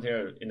hanging around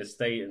here in the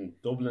state, in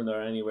Dublin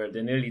or anywhere,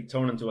 they nearly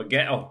turn into a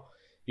ghetto,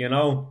 you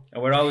know,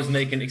 and we're always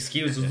making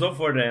excuses up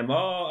for them.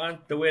 Oh, and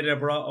the way they're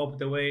brought up,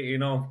 the way, you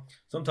know,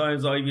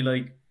 sometimes I'd be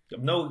like,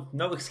 no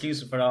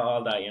excuses for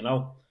all that, you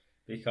know,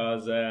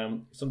 because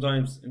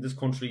sometimes in this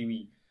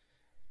country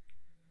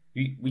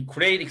we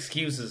create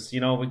excuses, you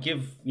know, we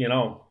give, you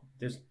know,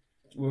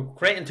 we're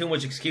creating too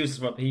much excuses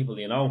for people,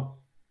 you know,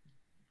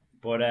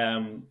 but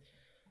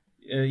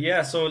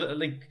so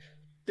like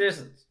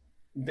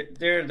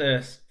they're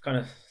the kind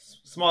of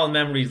small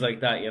memories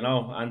like that, you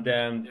know, and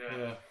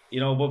you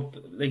know, but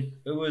like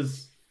it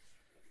was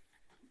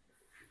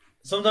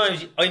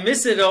sometimes I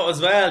miss it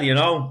as well, you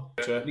know,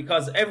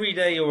 because every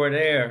day you were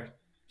there,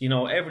 you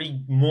know,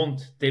 every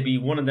month there'd be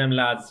one of them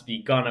lads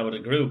be gone out of the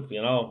group,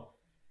 you know,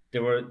 they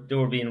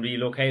were being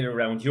relocated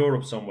around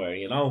Europe somewhere,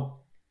 you know,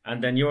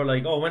 and then you're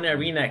like, oh, when are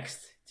we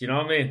next? Do you know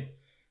what I mean?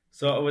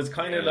 So it was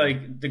kind of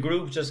like the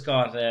group just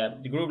got,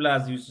 the group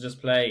lads used to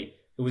just play,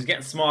 it was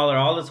getting smaller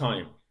all the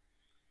time.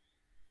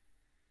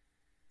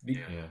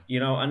 You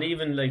know, and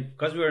even like,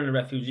 because we were in a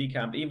refugee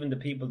camp, even the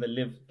people that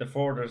lived the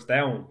furthest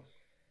down,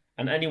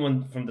 and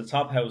anyone from the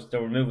top house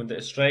that were moving to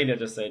Australia,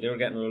 just say they were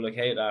getting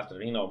relocated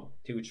after, you know,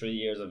 2-3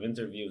 years of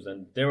interviews,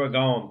 and they were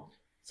gone.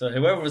 So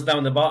whoever was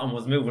down the bottom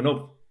was moving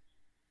up,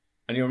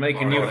 and you were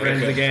making new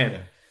friends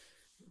again.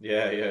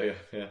 Yeah.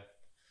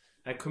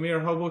 And come here,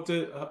 how about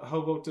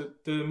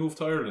the move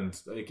to Ireland?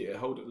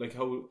 How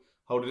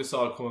did this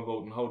all come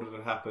about, and how did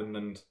it happen,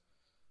 and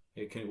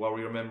what were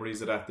your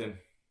memories of that then?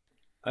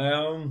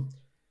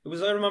 It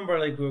was, I remember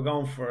like we were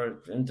going for an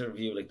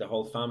interview, like the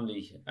whole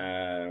family.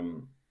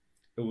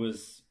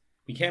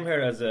 We came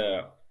here as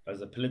a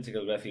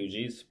political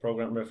refugees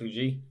program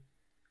refugee,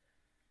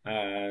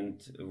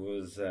 and it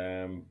was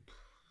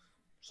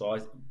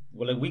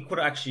we could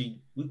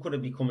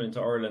have been coming into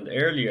Ireland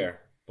earlier.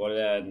 But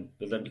then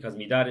because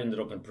my dad ended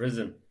up in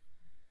prison,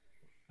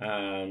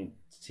 and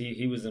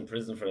he was in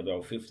prison for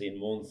about 15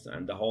 months,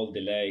 and the whole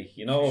delay,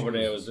 you know, over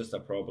there was just a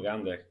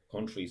propaganda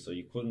country, so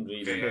you couldn't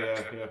really.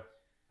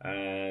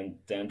 And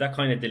then that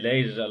kind of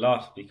delayed it a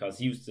lot, because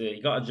he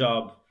got a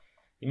job,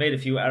 he made a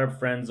few Arab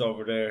friends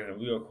over there, and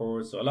we were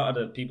Kurds, so a lot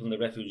of the people in the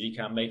refugee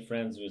camp made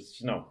friends with,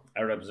 you know,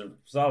 Arabs. It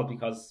was all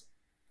because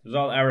it was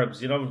all Arabs,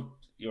 you know,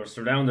 you're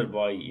surrounded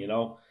by, you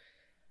know,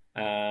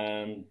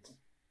 and.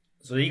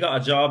 So he got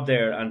a job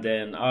there, and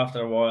then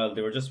after a while,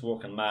 they were just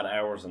working mad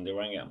hours and they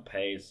weren't getting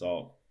paid.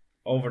 So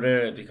over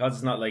there, because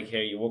it's not like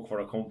here, you work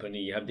for a company,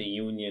 you have the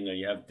union, or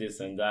you have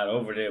this and that.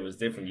 Over there, it was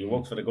different. You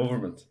worked for the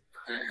government.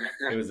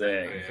 It was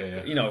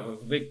you know,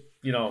 a big,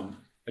 you know,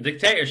 a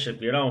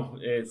dictatorship. You know,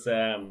 it's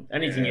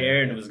anything you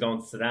earned was going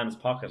to Saddam's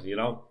pocket. You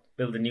know,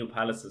 building new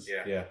palaces.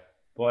 Yeah.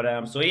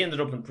 But so he ended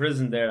up in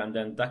prison there, and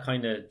then that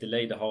kind of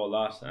delayed the whole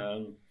lot.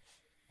 And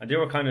they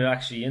were kind of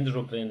actually ended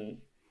up in,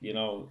 you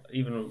know,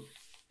 even.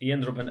 He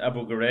ended up in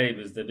Abu Ghraib,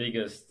 is the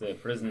biggest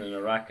prison in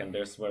Iraq, and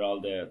there's where all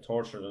the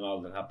torture and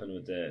all that happened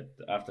with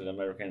after the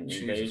American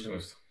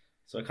invasion.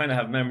 So I kind of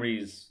have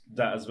memories of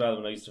that as well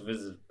when I used to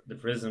visit the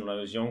prison when I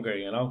was younger,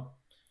 you know.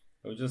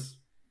 It was just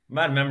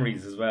mad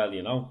memories as well,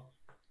 you know.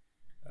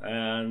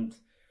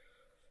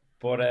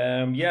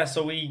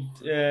 So we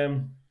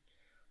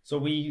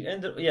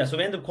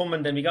ended up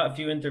coming. Then we got a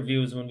few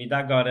interviews when my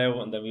dad got out,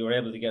 and then we were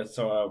able to get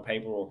our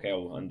paperwork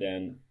out, and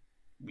then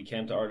we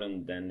came to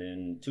Ireland then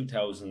in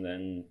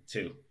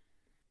 2002.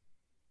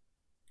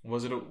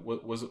 Was it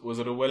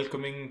a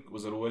welcoming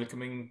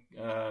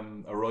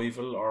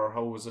arrival, or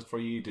how was it for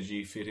you? Did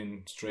you fit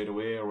in straight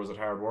away, or was it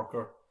hard work?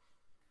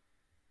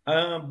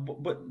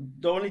 But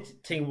the only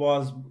thing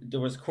was, there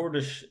was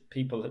Kurdish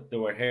people that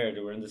were here. They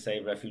were in the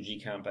same refugee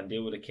camp, and they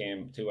would have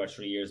came 2 or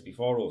 3 years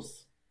before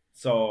us.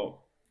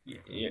 So,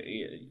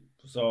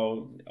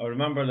 so I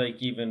remember,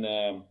 like, even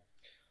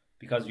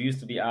because we used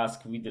to be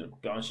asked, I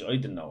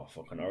didn't know what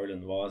fucking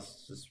Ireland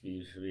was. Just to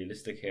be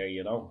realistic here,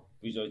 you know.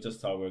 We just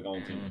thought we were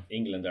going to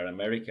England or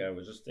America. It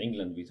was just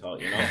England, we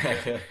thought, you know.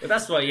 But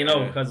that's why, you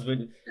know, because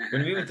when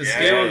we went to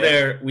school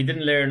there, we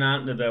didn't learn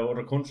anything about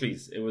other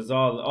countries. It was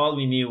all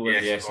we knew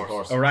was of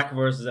course. Iraq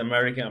versus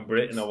America and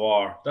Britain a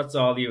war. That's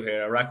all you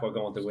hear. Iraq were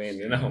going to win,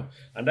 you know.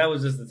 And that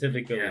was just the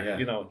typical,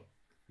 you know.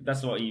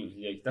 That's what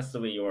that's the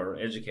way you were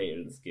educated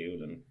in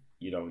school, and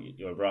you know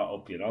you were brought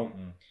up, you know.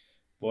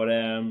 But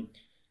when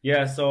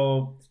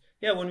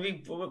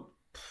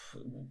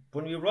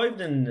we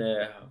arrived in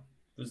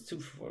it was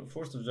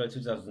 1st of July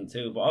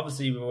 2002, but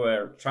obviously we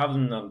were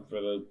travelling for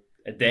about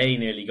a day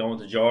nearly, going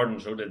to Jordan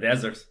through the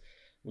desert.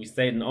 We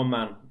stayed in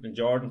Amman in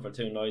Jordan for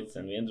 2 nights,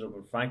 and we ended up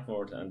in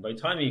Frankfurt. And by the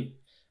time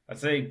I'd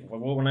say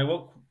when I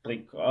woke,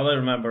 like, all I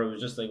remember, it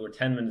was just like we're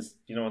 10 minutes,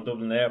 you know, in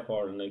Dublin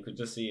airport, and I could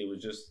just see it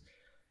was just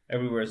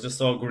everywhere. It's just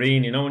so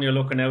green, you know, when you're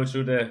looking out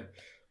through the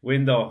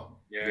window.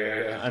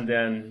 Yeah. And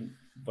then,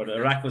 but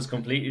Iraq was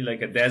completely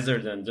like a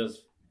desert and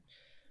just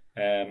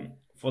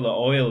full of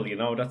oil, you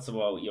know. That's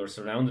what you're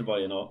surrounded by,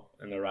 you know,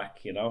 in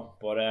Iraq, you know.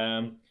 But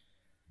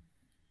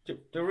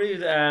the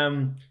real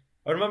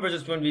I remember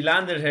just when we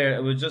landed here,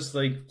 it was just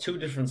like 2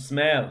 different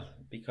smell,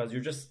 because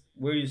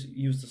we're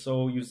used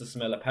to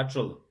smell of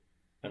petrol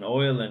and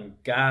oil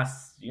and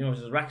gas, you know.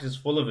 Iraq is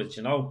full of it,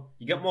 you know.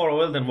 You get more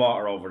oil than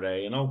water over there,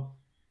 you know.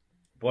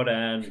 But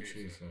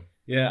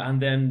yeah,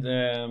 and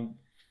then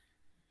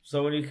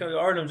so when you come to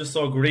Ireland, just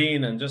so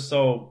green and just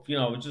so, you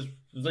know, it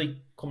was like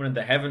coming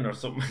into heaven or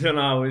something, you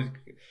know.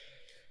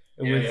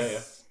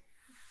 It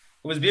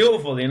was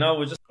beautiful, you know. It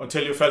was just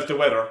until you felt the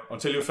weather,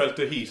 until you felt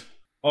the heat.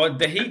 Oh,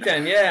 the heat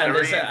then, yeah, and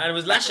it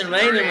was lashing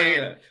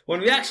raining. When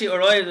we actually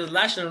arrived, it was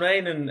lashing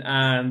raining,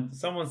 and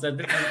someone said,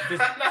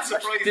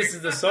 "This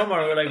is the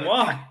summer." We're like,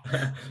 "What?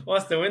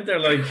 What's the winter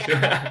like?"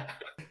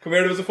 Come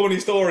here, there was a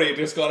funny story.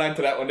 Just got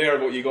onto that one there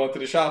about you going to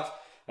the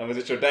shop, and was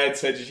it your dad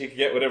said you could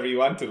get whatever you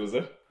wanted? Was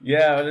it?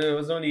 Yeah, it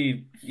was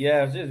only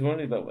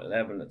about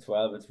 11 to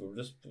 12. We were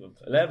just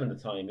 11 at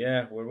the time.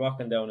 Yeah, we were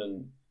walking down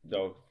in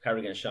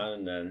Carrigan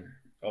Shannon, and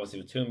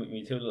obviously with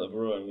me two little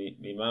brother and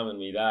me mum and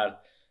me dad.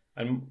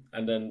 And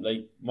then,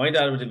 like, my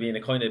dad would have been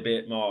a kind of a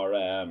bit more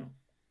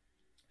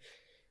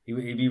he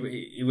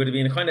would have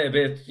been a kind of a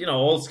bit, you know,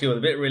 old school,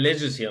 a bit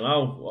religious, you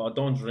know. Oh,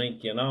 don't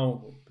drink, you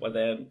know. But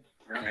then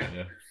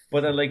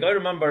like, I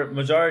remember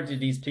majority of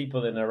these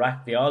people in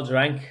Iraq, they all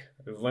drank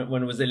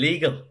when it was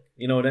illegal,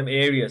 you know. Them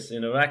areas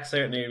in Iraq,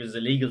 certain areas,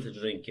 illegal to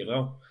drink, you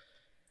know.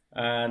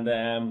 And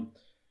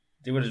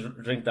they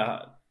would drink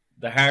the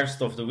hard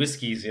stuff, the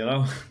whiskies, you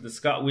know, the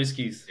Scott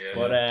whiskies.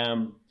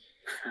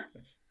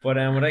 But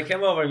when I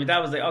came over, my dad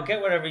was like, "Oh, get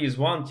whatever you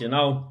want, you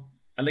know."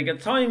 And like at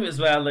the time as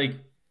well, like,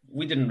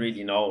 we didn't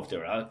really know if they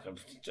were alcohol.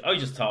 I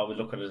just thought we'd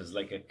look at it as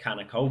like a can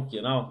of Coke,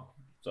 you know.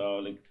 So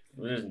like,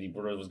 the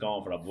brothers was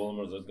going for a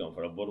Bulmers, I was going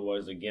for a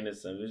Budweiser,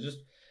 Guinness, and it was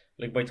just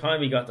like, by the time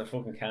we got the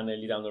fucking can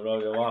nearly down the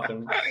road, we were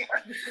walking,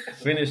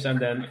 finished,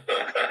 and then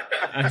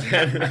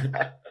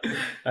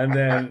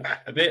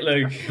a bit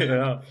like, you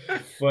know.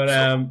 But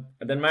and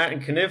then Martin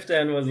Kniff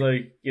then was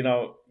like, you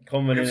know,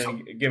 coming in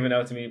and giving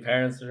out to me. My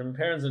parents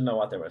didn't know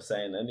what they were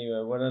saying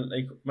anyway. When,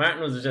 like,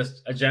 Martin was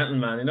just a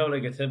gentleman, you know,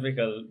 like a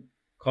typical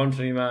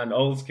countryman,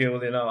 old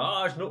school, you know.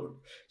 Oh, no,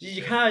 geez,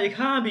 you can't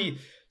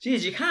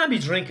be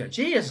drinking.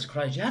 Jesus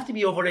Christ, you have to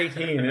be over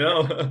 18, you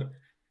know.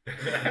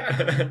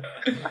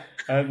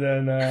 And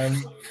then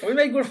we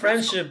made good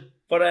friendship,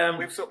 but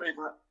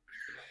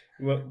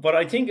but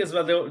I think as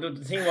well,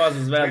 the thing was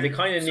as well, they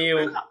kind of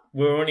knew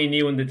we were only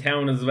new in the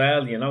town as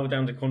well, you know.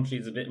 Down the country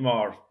is a bit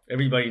more,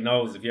 everybody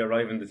knows if you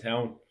arrive in the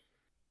town.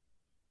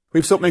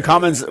 We've something in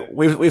common.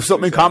 We've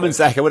something in common,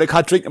 Zach. I would have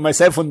caught drinking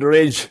myself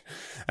underage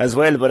as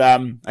well, but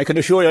I can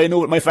assure you, I knew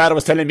what my father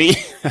was telling me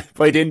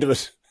by the end of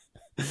it.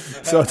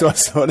 So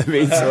that's what I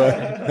mean.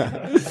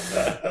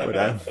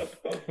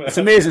 It's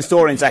an amazing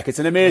story, Zach. It's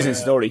an amazing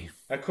story.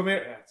 And come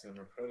here. It's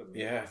incredible.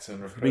 Yeah, it's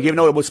incredible. We're giving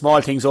out about small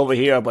things over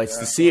here, but it's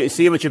to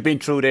see what you've been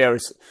through there.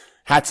 It's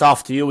hats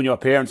off to you and your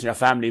parents and your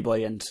family,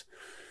 boy. And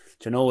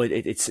you know,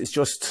 it's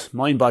just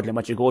mind-boggling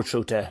what you go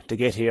through to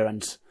get here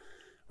and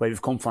where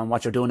you've come from.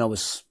 What you're doing now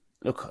is,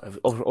 look,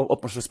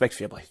 utmost respect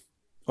for you, boy.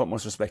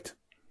 Utmost respect.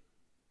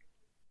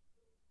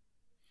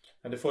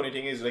 And the funny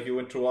thing is, like, you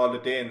went through all the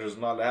dangers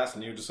and all the hassle,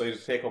 and you decided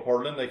to take up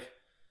hurling. Like,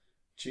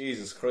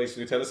 Jesus Christ,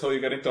 can you tell us how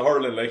you got into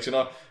hurling? Like, you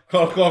know,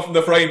 going from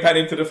the frying pan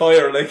into the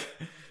fire. Like,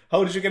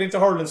 how did you get into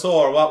hurling so?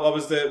 Or what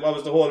was the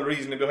whole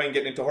reasoning behind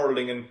getting into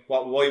hurling, and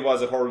why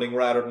was it hurling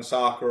rather than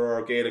soccer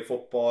or Gaelic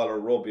football or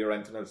rugby or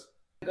anything else?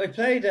 I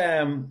played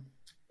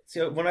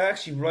see, when I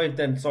actually arrived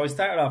then, so I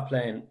started off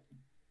playing,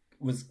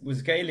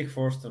 was Gaelic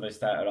first when I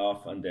started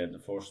off, and then the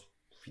first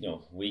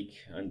week,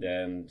 and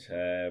then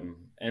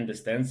Enda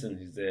Stenson,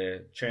 who's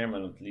the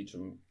chairman of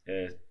Leitrim,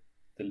 the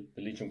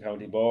Leitrim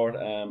County Board.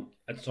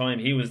 At the time,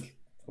 he was,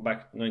 go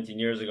back 19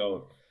 years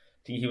ago, I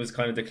think he was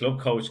kind of the club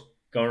coach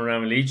going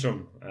around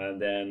Leitrim,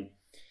 and then.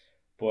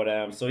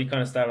 But so he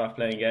kind of started off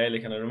playing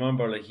Gaelic, and I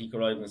remember like he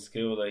arrived in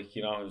school, like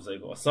he was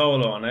like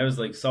solo, and I was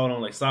like solo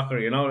like soccer,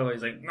 He's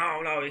like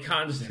no, you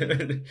can't just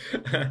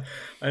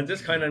and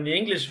just kind of the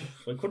English,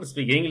 I couldn't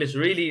speak English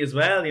really as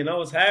well,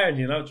 it's hard,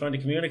 trying to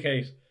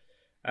communicate,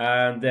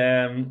 and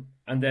then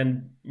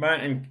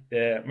Martin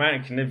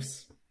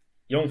Knivs,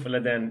 young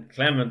fella then,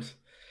 Clement,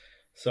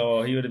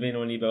 so he would have been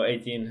only about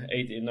 18,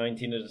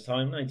 19 at the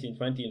time, 19,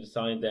 20 at the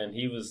time. Then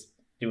he was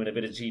doing a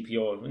bit of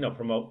GPO,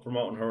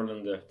 promoting hurling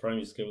in the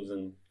primary schools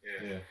in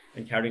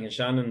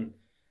Carrick-on-Shannon,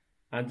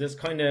 and just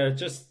kind of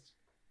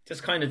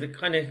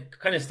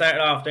started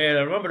off there.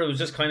 I remember it was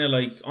just kind of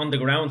like on the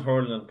ground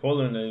hurling and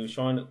pulling, and he was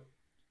trying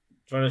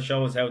to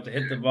show us how to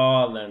hit the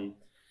ball.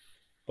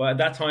 But at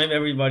that time,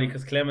 everybody,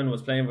 because Clement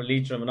was playing for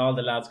Leitrim, and all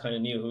the lads kind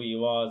of knew who he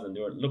was, and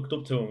they were looked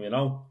up to him,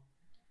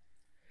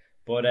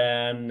 But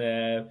then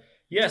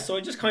so I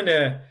was just kind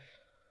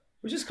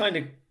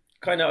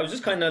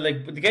of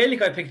like, but the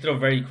Gaelic I picked it up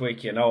very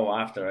quick,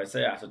 after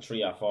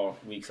 3 or 4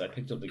 weeks I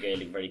picked up the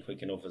Gaelic very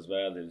quick enough as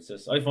well. It's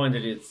just, I find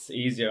it's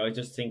easier. I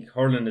just think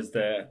hurling is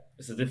a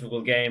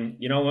difficult game.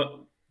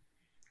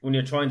 When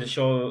you're trying to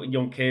show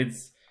young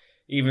kids,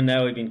 even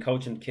now I've been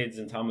coaching kids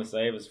in Thomas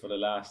Davis for the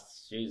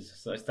last,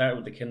 I started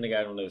with the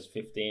kindergarten when I was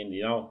 15,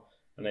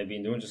 and I've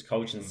been doing just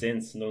coaching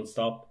since,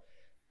 non-stop.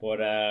 But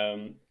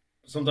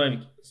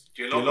sometimes...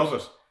 Do you love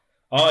it?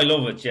 Oh, I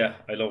love it, yeah,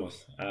 I love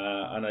it.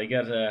 And I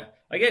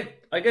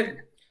get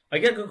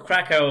good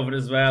crack out of it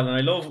as well, and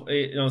I love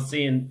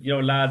seeing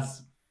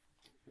lads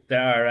that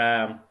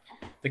are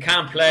they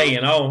can't play,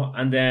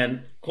 and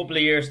then a couple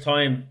of years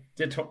time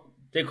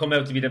they come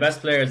out to be the best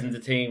players in the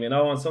team,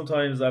 and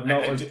sometimes I've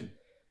noticed.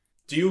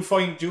 Do you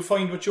find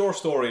with your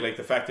story, like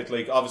the fact that,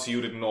 like, obviously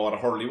you didn't know what a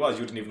hurley was,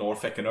 you didn't even know what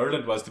feckin'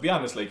 Ireland was, to be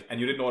honest, like,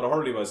 and you didn't know what a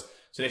hurley was,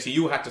 so next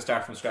you had to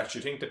start from scratch. Do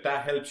you think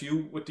that helps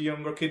you with the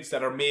younger kids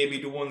that are maybe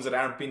the ones that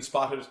aren't being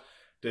spotted,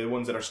 the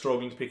ones that are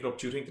struggling to pick it up?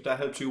 Do you think that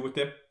helps you with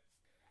them?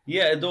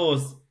 Yeah, it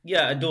does.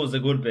 Yeah, it does a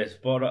good bit.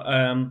 But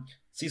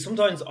see,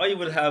 sometimes I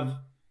will have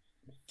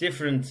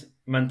different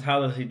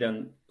mentality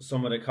than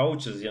some of the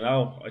coaches,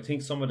 I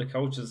think some of the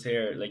coaches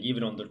here, like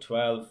even under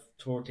 12,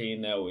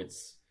 13 now,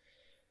 it's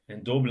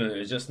in Dublin,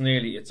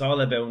 it's all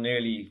about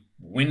nearly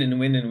winning,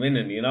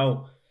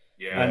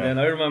 Yeah. And then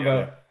I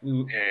remember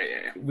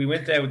we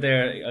went out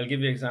there, I'll give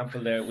you an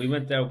example there. We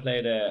went out,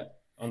 played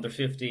under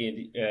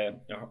 15,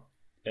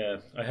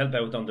 I helped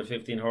out with under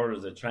 15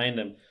 hurlers, I trained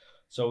them.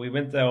 So we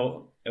went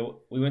out,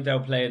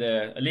 played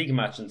a league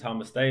match in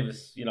Thomas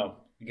Davis,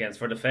 against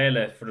for the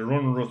Fela, for the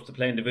runner-up to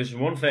play in Division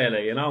 1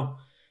 Fela,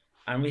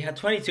 And we had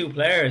 22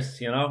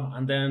 players,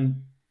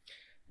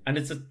 and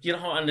it's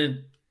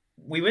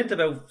we went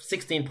about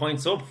 16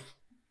 points up,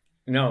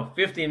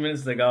 15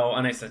 minutes to go,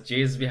 and I said,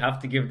 "Jeez, we have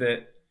to give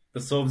the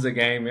subs a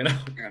game,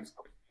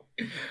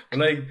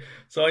 Like,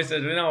 so I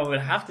said, we'll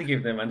have to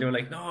give them, and they were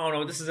like,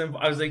 "No, this isn't."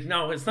 I was like,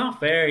 "No, it's not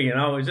fair,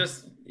 It's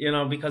just,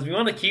 because we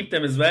want to keep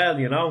them as well,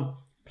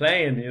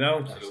 playing,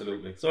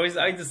 Absolutely. So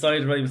I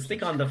decided, right, we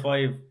stick on the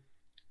 5.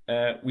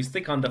 We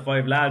stick on the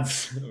 5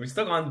 lads. We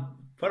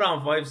put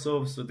on 5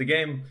 subs. So the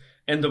game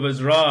ended up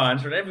as raw, and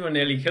everyone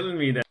nearly killing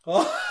me then.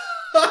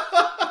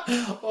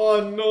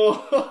 Oh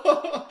no!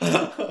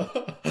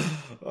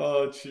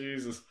 Oh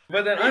Jesus!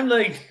 But then I'm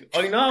like,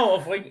 I know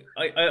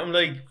I'm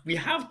like, we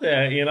have to,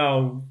 I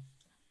know.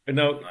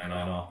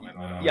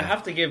 You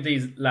have to give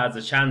these lads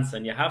a chance,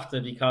 and you have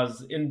to,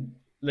 because and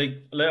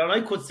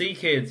I could see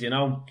kids,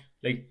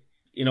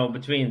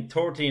 between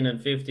 13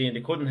 and 15,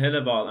 they couldn't hit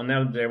a ball, and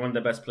now they're one of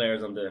the best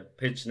players on the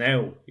pitch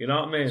now. You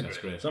know what I mean? That's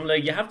great. So I'm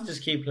like, you have to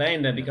just keep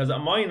playing them, because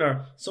at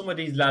minor, some of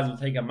these lads will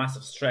take a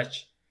massive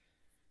stretch.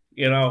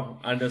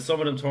 And then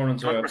some of them turn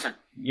into 100%.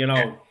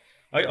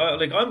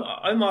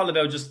 I'm all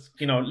about just,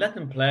 let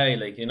them play.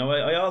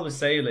 I always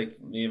say,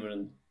 even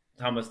in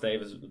Thomas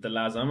Davis, the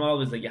lads, I'm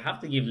always like, you have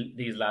to give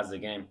these lads a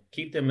game.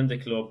 Keep them in the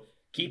club.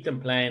 Keep them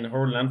playing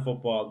hurling and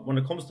football. When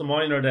it comes to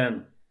minor,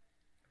 then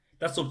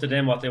that's up to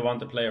them what they want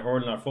to play,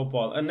 hurling or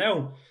football. And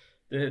now,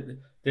 the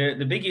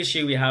big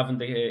issue we have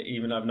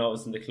even I've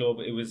noticed in the club,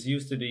 they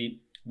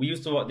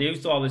used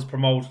to always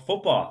promote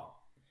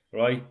football,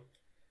 right?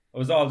 It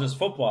was all just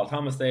football.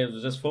 Thomas Davis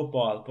was just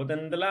football. But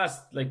then the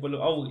last,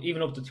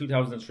 even up to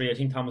 2003, I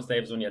think Thomas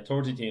Davis only had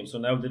 30 teams. So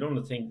now they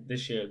don't think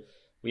this year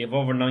we have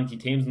over 90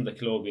 teams in the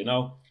club,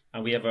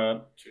 and we have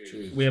a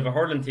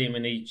hurling team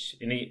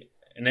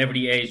in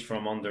every age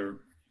from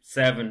under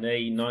 7,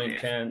 8, 9,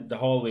 10, the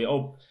whole way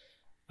up.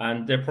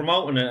 And they're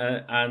promoting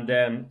it,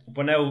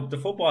 but now the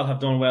football have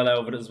done well out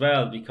of it as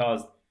well,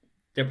 because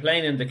they're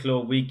playing in the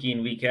club week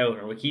in, week out,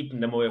 and we're keeping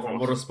them away from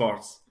other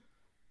sports.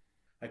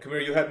 And come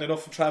here, you had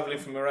enough of travelling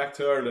from Iraq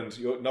to Ireland.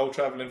 You're now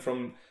travelling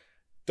from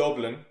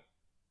Dublin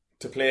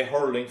to play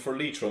hurling for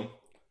Leitrim.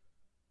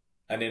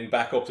 and then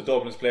back up to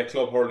Dublin to play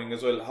club hurling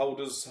as well. How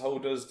does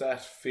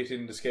that fit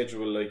in the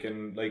schedule?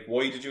 And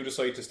why did you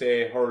decide to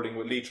stay hurling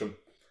with Leitrim?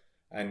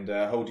 And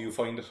how do you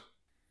find it?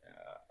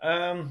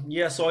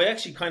 So I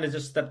actually kind of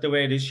just stepped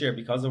away this year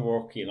because of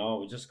work.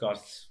 We just got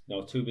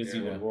too busy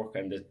with work,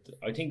 and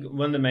I think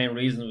one of the main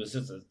reasons was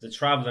just the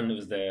traveling.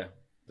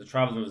 The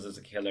traveling was just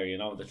a killer.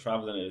 The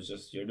traveling, it was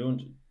just, you're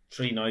doing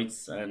 3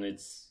 nights, and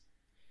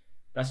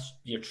that's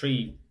your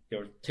 2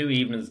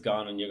 evenings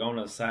gone, and you're going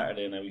on a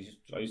Saturday. And I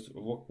used to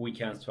work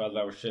weekends,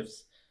 12-hour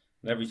shifts,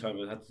 and every time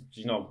I had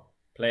to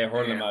play a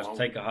hurling match,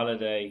 take a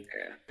holiday,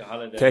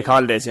 take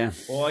holidays. Yeah.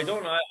 Well, I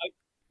don't know.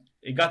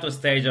 It got to a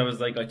stage I was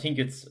like, I think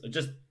it's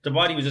just, the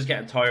body was just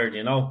getting tired,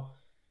 and I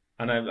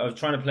was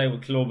trying to play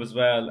with club as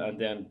well, and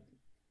then,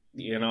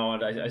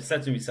 and I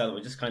said to myself,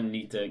 I just kind of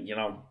need to,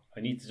 I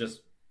need to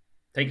just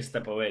take a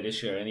step away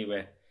this year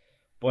anyway.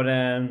 But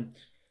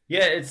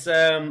it's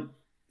playing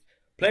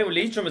with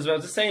Leitrim as well.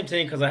 It's the same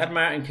thing, because I had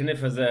Martin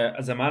Kniff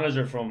as a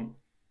manager from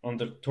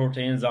under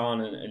 13s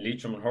on in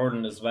Leitrim and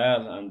hurling as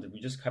well, and we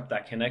just kept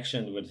that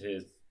connection with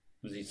his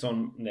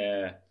son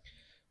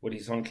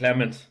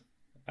Clement.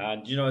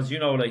 And as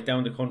like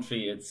down the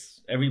country,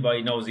 it's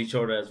everybody knows each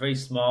other. It's very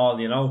small,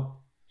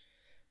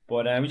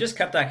 But we just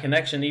kept that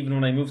connection. Even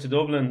when I moved to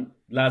Dublin,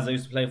 lads I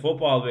used to play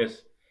football with,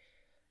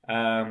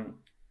 I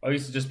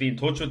used to just be in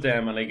touch with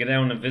them, and I get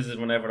down and visit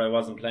whenever I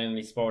wasn't playing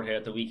any sport here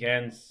at the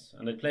weekends.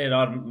 And I played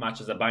odd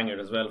matches at Bangor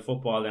as well,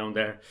 football down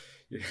there.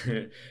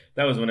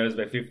 That was when I was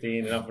about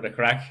 15, for the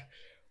crack.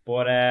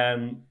 But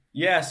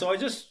so I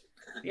just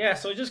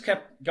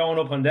kept going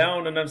up and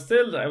down, and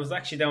I was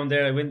actually down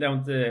there. I went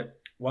down to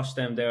watch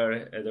them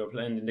there. They were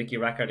playing the Nicky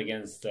Rackard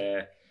against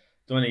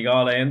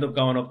Donegal. I ended up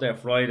going up there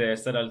Friday. I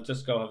said I'll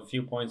just go have a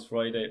few points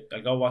Friday.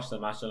 I'll go watch the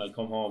match and I'll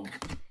come home,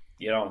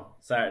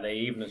 Saturday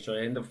evening. So I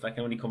ended up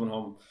only coming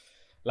home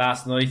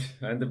last night.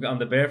 I ended up on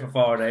the bear for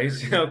 4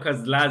 days,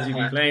 because the lads you'd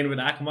be playing with,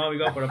 come on, we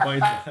go for a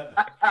pint.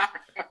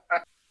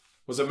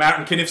 Was it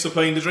Martin Kniff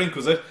supplying the drink,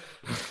 was it?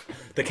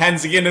 The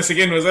cans of Guinness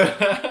again, was it?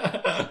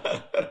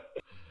 The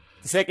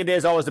second day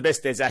is always the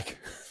best day, Zach.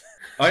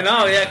 I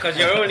know, yeah, because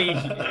you're only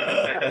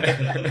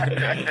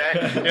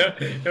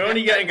you're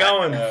only getting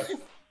going.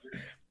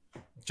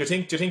 Do you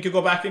think you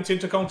go back into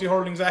intercounty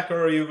hurling, Zach,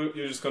 or are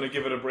you're just going to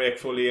give it a break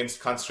fully and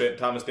concentrate on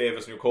Thomas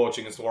Davis and your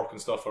coaching and work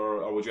and stuff,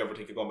 or would you ever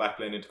think of going back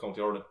playing intercounty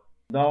hurling?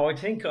 No, I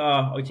think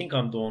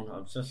I'm done.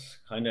 I'm just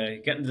kind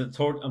of getting to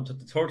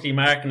the 30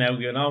 mark now.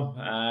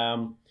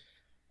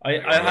 I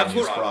have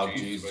frog,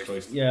 Jesus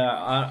Christ.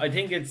 Yeah, I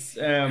think it's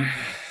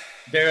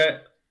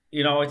there.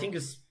 I think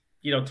it's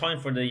time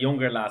for the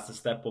younger lads to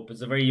step up.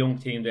 It's a very young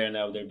team there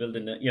now. They're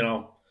building it,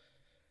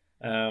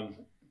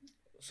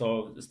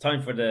 so it's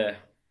time for the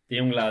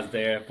young lads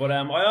there. But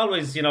I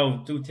always,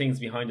 do things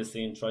behind the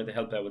scenes, try to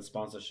help out with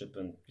sponsorship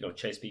and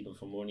chase people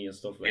for money and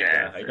stuff like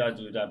that. I gotta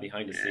do that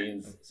behind the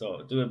scenes.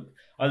 So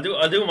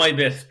I'll do my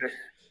bit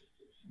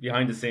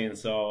behind the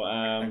scenes. So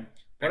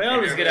but I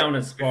always get down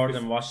and support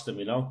and watch them.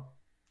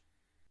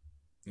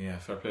 Yeah,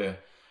 fair play.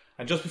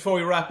 And just before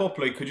we wrap up,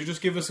 could you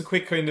just give us a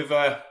quick kind of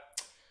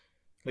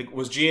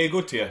was GA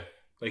good to you?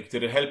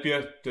 Did it help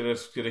you? Did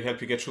it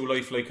help you get through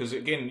life? Because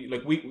again,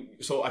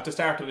 so at the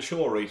start of the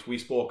show, right, we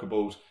spoke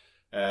about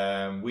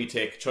we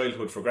take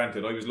childhood for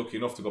granted. I was lucky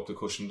enough to go up to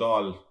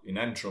Cushendall in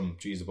Antrim,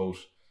 about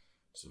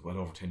well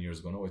over 10 years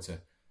ago now, I'd say.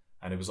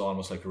 And it was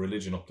almost like a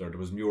religion up there. There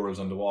was murals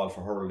on the wall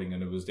for hurling,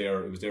 and it was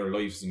their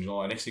lives. And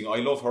and next thing, I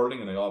love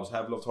hurling, and I always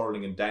have loved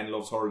hurling, and Dan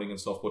loves hurling and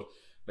stuff. But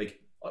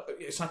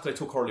it's not that I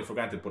took hurling for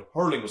granted, but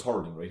hurling was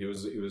hurling, right?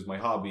 It was my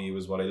hobby. It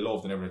was what I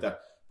loved and everything like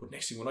that. But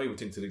next thing, when I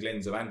went into the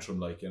Glens of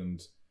Antrim,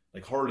 and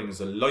hurling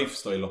is a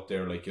lifestyle up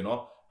there,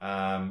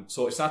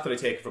 so it's not that I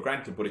take it for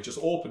granted, but it just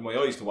opened my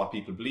eyes to what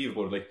people believe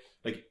about it.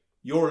 Like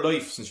your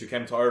life since you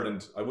came to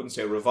Ireland, I wouldn't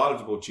say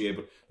revolved about GA,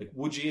 but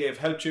would GA have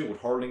helped you? Would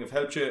hurling have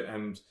helped you?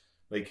 And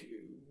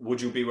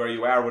would you be where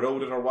you are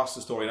without it, or what's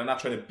the story? And I'm not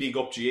trying to big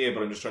up GA,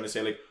 but I'm just trying to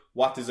say,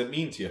 what does it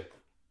mean to you?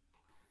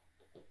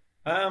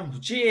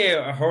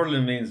 GA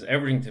hurling means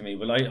everything to me.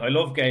 Well, I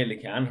love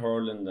Gaelic and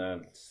hurling,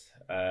 and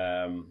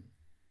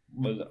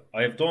well,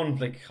 I've done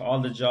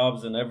all the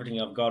jobs and everything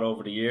I've got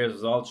over the years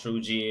is all through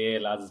GA.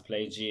 Lads have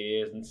played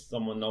GA, and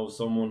someone knows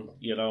someone.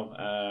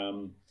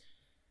 I've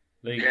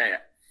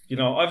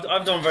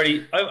done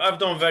very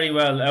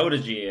well out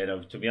of GA,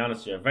 though, to be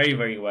honest with you, very,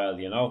 very well.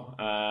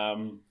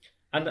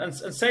 And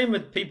same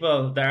with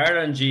people that are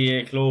in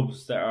GA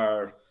clubs that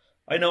are.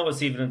 I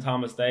notice even in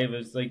Thomas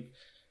Davis, in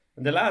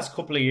the last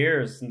couple of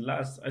years,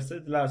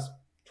 the last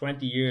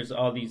 20 years,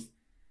 all these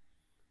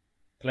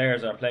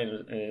players are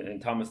playing in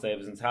Thomas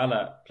Davis and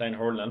Tala, playing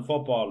hurling and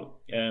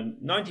football.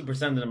 90%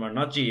 of them are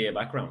not GA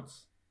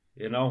backgrounds,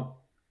 and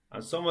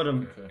some of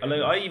them,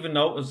 I even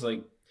notice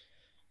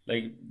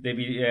they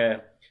be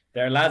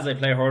there are lads I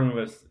play hurling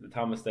with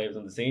Thomas Davis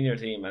on the senior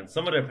team, and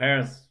some of their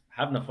parents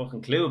haven't a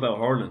fucking clue about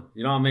hurling.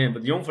 You know what I mean?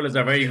 But the young fellas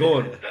are very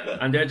good,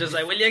 and they're just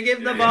like, "Will you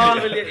give the ball?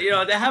 Will you?" You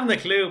know, they haven't a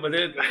clue, but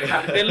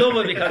they love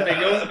it because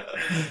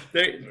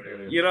they're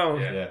young.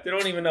 They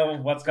don't even know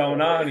what's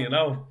going on. You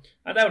know,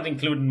 and that would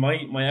include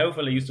my old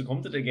fella used to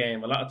come to the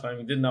game. A lot of time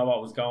he didn't know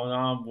what was going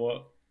on,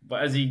 but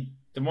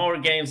the more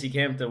games he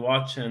came to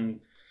watch,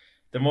 and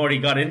the more he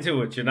got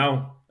into it, you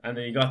know, and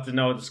then he got to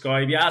know the score.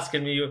 He'd be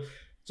asking me,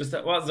 just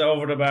what's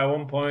over the bar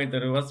 1 point,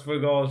 and what's for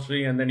goal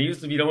 3, and then he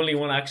used to be the only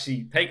one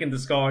actually taking the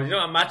score. You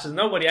know, at matches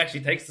nobody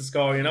actually takes the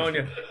score, you know,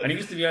 and he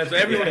used to be, so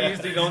everyone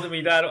used to be going to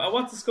me, Dad,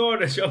 what's the score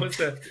that shows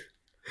the.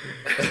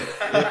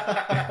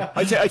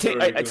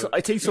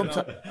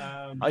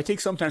 I think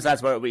sometimes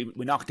that's where we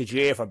knock the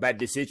GA for bad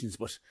decisions,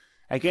 but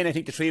again, I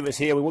think the three of us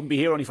here, we wouldn't be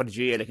here only for the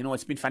GA. Like, you know,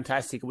 it's been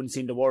fantastic. I wouldn't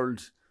seen the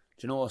world,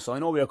 you know. So I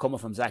know we are coming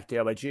from Zach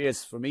there, but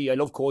GA's for me, I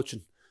love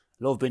coaching,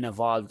 love being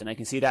involved, and I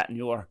can see that in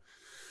the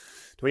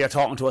way you're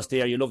talking to us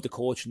there. You love the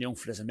coach and young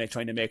fellas and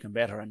trying to make them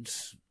better. And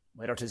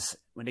whether it is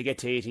when they get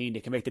to 18, they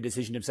can make the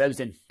decision themselves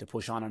then to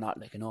push on or not,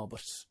 like, you know.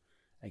 But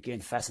again,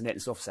 fascinating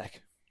stuff,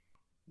 Zach.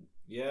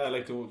 Yeah,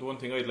 like the one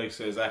thing I'd like to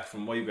say, Zach,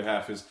 from my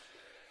behalf is,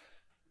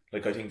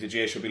 like, I think the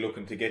GA should be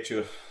looking to get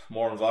you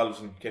more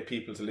involved and get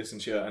people to listen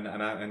to you,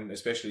 and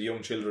especially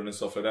young children and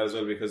stuff like that as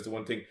well. Because the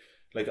one thing,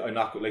 like,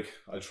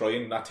 I'll try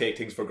and not take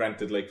things for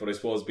granted, like, but I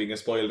suppose being a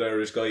spoiled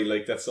Irish guy,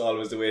 like, that's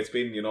always the way it's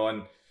been, you know.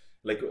 And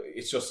like,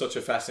 it's just such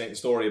a fascinating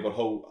story about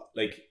how,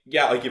 like,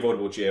 yeah, I give out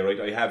about GA,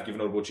 right? I have given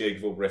out about GA, I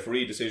give out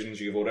referee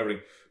decisions, you give out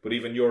everything. But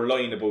even your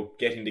line about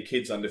getting the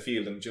kids on the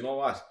field, and do you know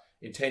what?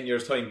 In 10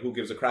 years' time, who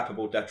gives a crap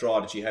about that draw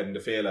that you had in the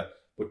Fela?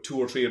 But 2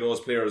 or 3 of those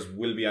players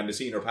will be on the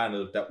senior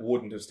panel that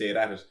wouldn't have stayed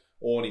at it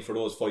only for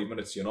those 5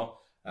 minutes, you know.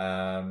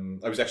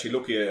 I was actually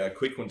lucky, a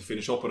quick one to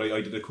finish up, but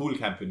I did a cool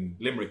camp in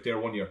Limerick there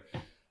one year.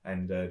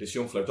 And this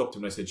young fella up to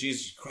him and I said,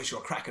 "Jesus Christ, you're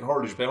a cracking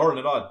hurler. Did you play hurling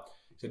at all?"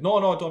 He said,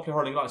 No, don't play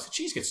hurling at all. I said,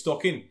 "Jeez, get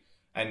stuck in."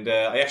 And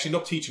I actually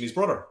ended up teaching his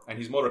brother. And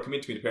his mother came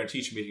into me in the parent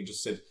teaching meeting and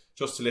just said,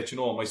 "Just to let you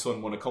know, my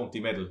son won a county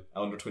medal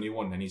under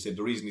 21. And he said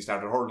the reason he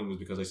started hurling was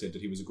because I said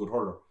that he was a good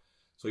hurler."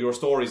 So your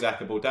story,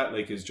 Zach, about that,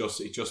 like, is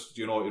just,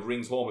 you know, it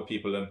rings home with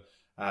people. And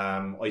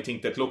I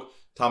think that, look,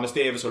 Thomas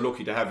Davis are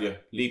lucky to have you.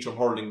 Leitrim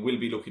Hurling will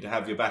be lucky to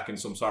have you back in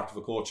some sort of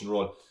a coaching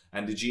role.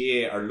 And the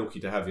GA are lucky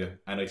to have you.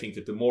 And I think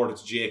that the more that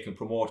the GA can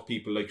promote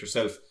people like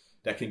yourself,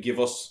 that can give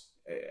us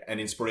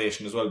an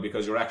inspiration as well,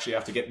 because you're actually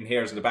after getting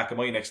hairs in the back of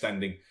my neck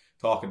standing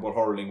talking about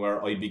hurling,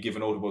 where I'd be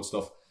giving out about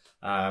stuff.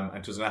 And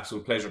it was an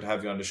absolute pleasure to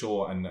have you on the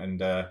show. And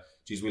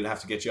geez, we'll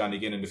have to get you on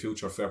again in the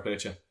future. Fair play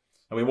to you.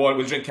 And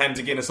we'll drink cans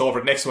of Guinness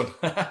over the next one.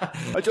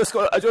 I just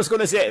going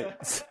to say,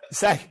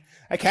 Zach,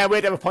 I can't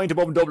wait to have a pint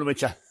above in Dublin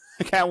with you.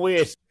 I can't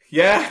wait.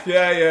 Yeah.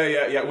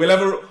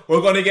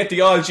 We're going to get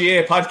the All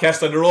GA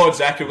podcast on the road,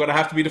 Zach. You're going to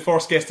have to be the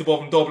first guest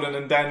above in Dublin,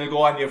 and Dan will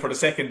go on you for the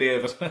second day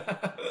of it.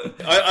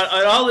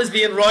 I'll always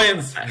be in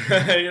Ryan's.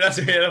 That's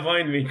where you'll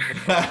find me.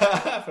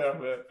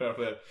 Fair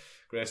play.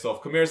 Great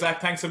stuff. Come here, Zach.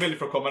 Thanks a million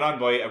for coming on,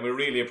 boy, and we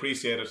really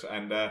appreciate it.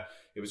 And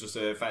it was just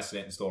a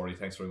fascinating story.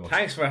 Thanks very much.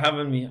 Thanks for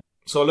having me.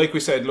 So, like we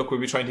said, look, we'll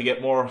be trying to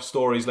get more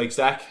stories like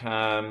Zach,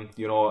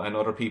 you know, and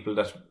other people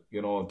that, you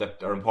know,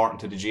 that are important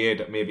to the GA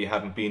that maybe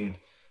haven't been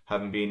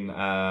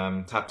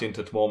tapped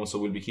into at the moment. So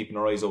we'll be keeping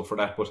our eyes out for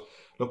that. But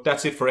look,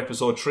 that's it for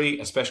episode 3.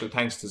 A special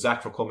thanks to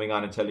Zach for coming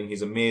on and telling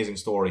his amazing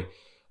story.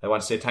 I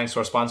want to say thanks to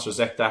our sponsor,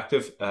 Zect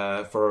Active.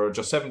 For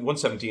just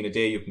 $1.17 a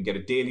day, you can get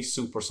a daily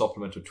super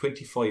supplement with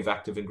 25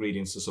 active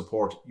ingredients to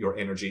support your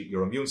energy,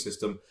 your immune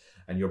system,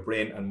 and your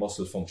brain and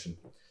muscle function.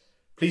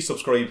 Please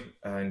subscribe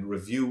and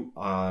review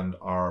on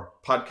our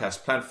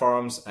podcast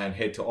platforms, and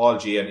head to All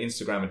GA on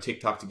Instagram and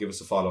TikTok to give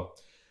us a follow.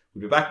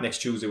 We'll be back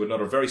next Tuesday with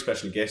another very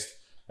special guest.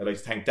 I'd like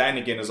to thank Dan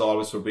again, as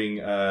always, for being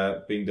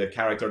the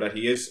character that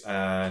he is.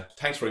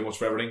 Thanks very much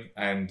for everything,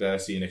 and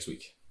see you next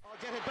week. I'll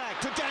get it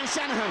back to Dan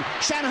Shanahan.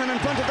 Shanahan in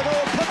front of the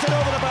goal, puts it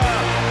over the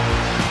bar.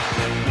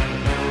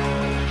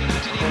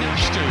 Did he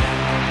nash to?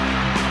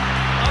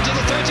 Onto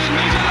the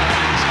 13-metre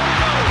line. He's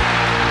got a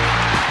goal.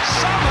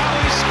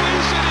 Somehow he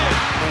squeezed it in.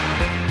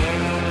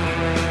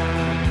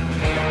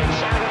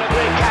 Shanahan, a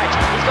great catch.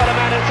 He's got a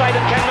man inside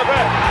him, Ken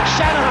McGrath.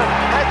 Shanahan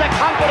has the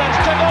confidence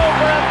to go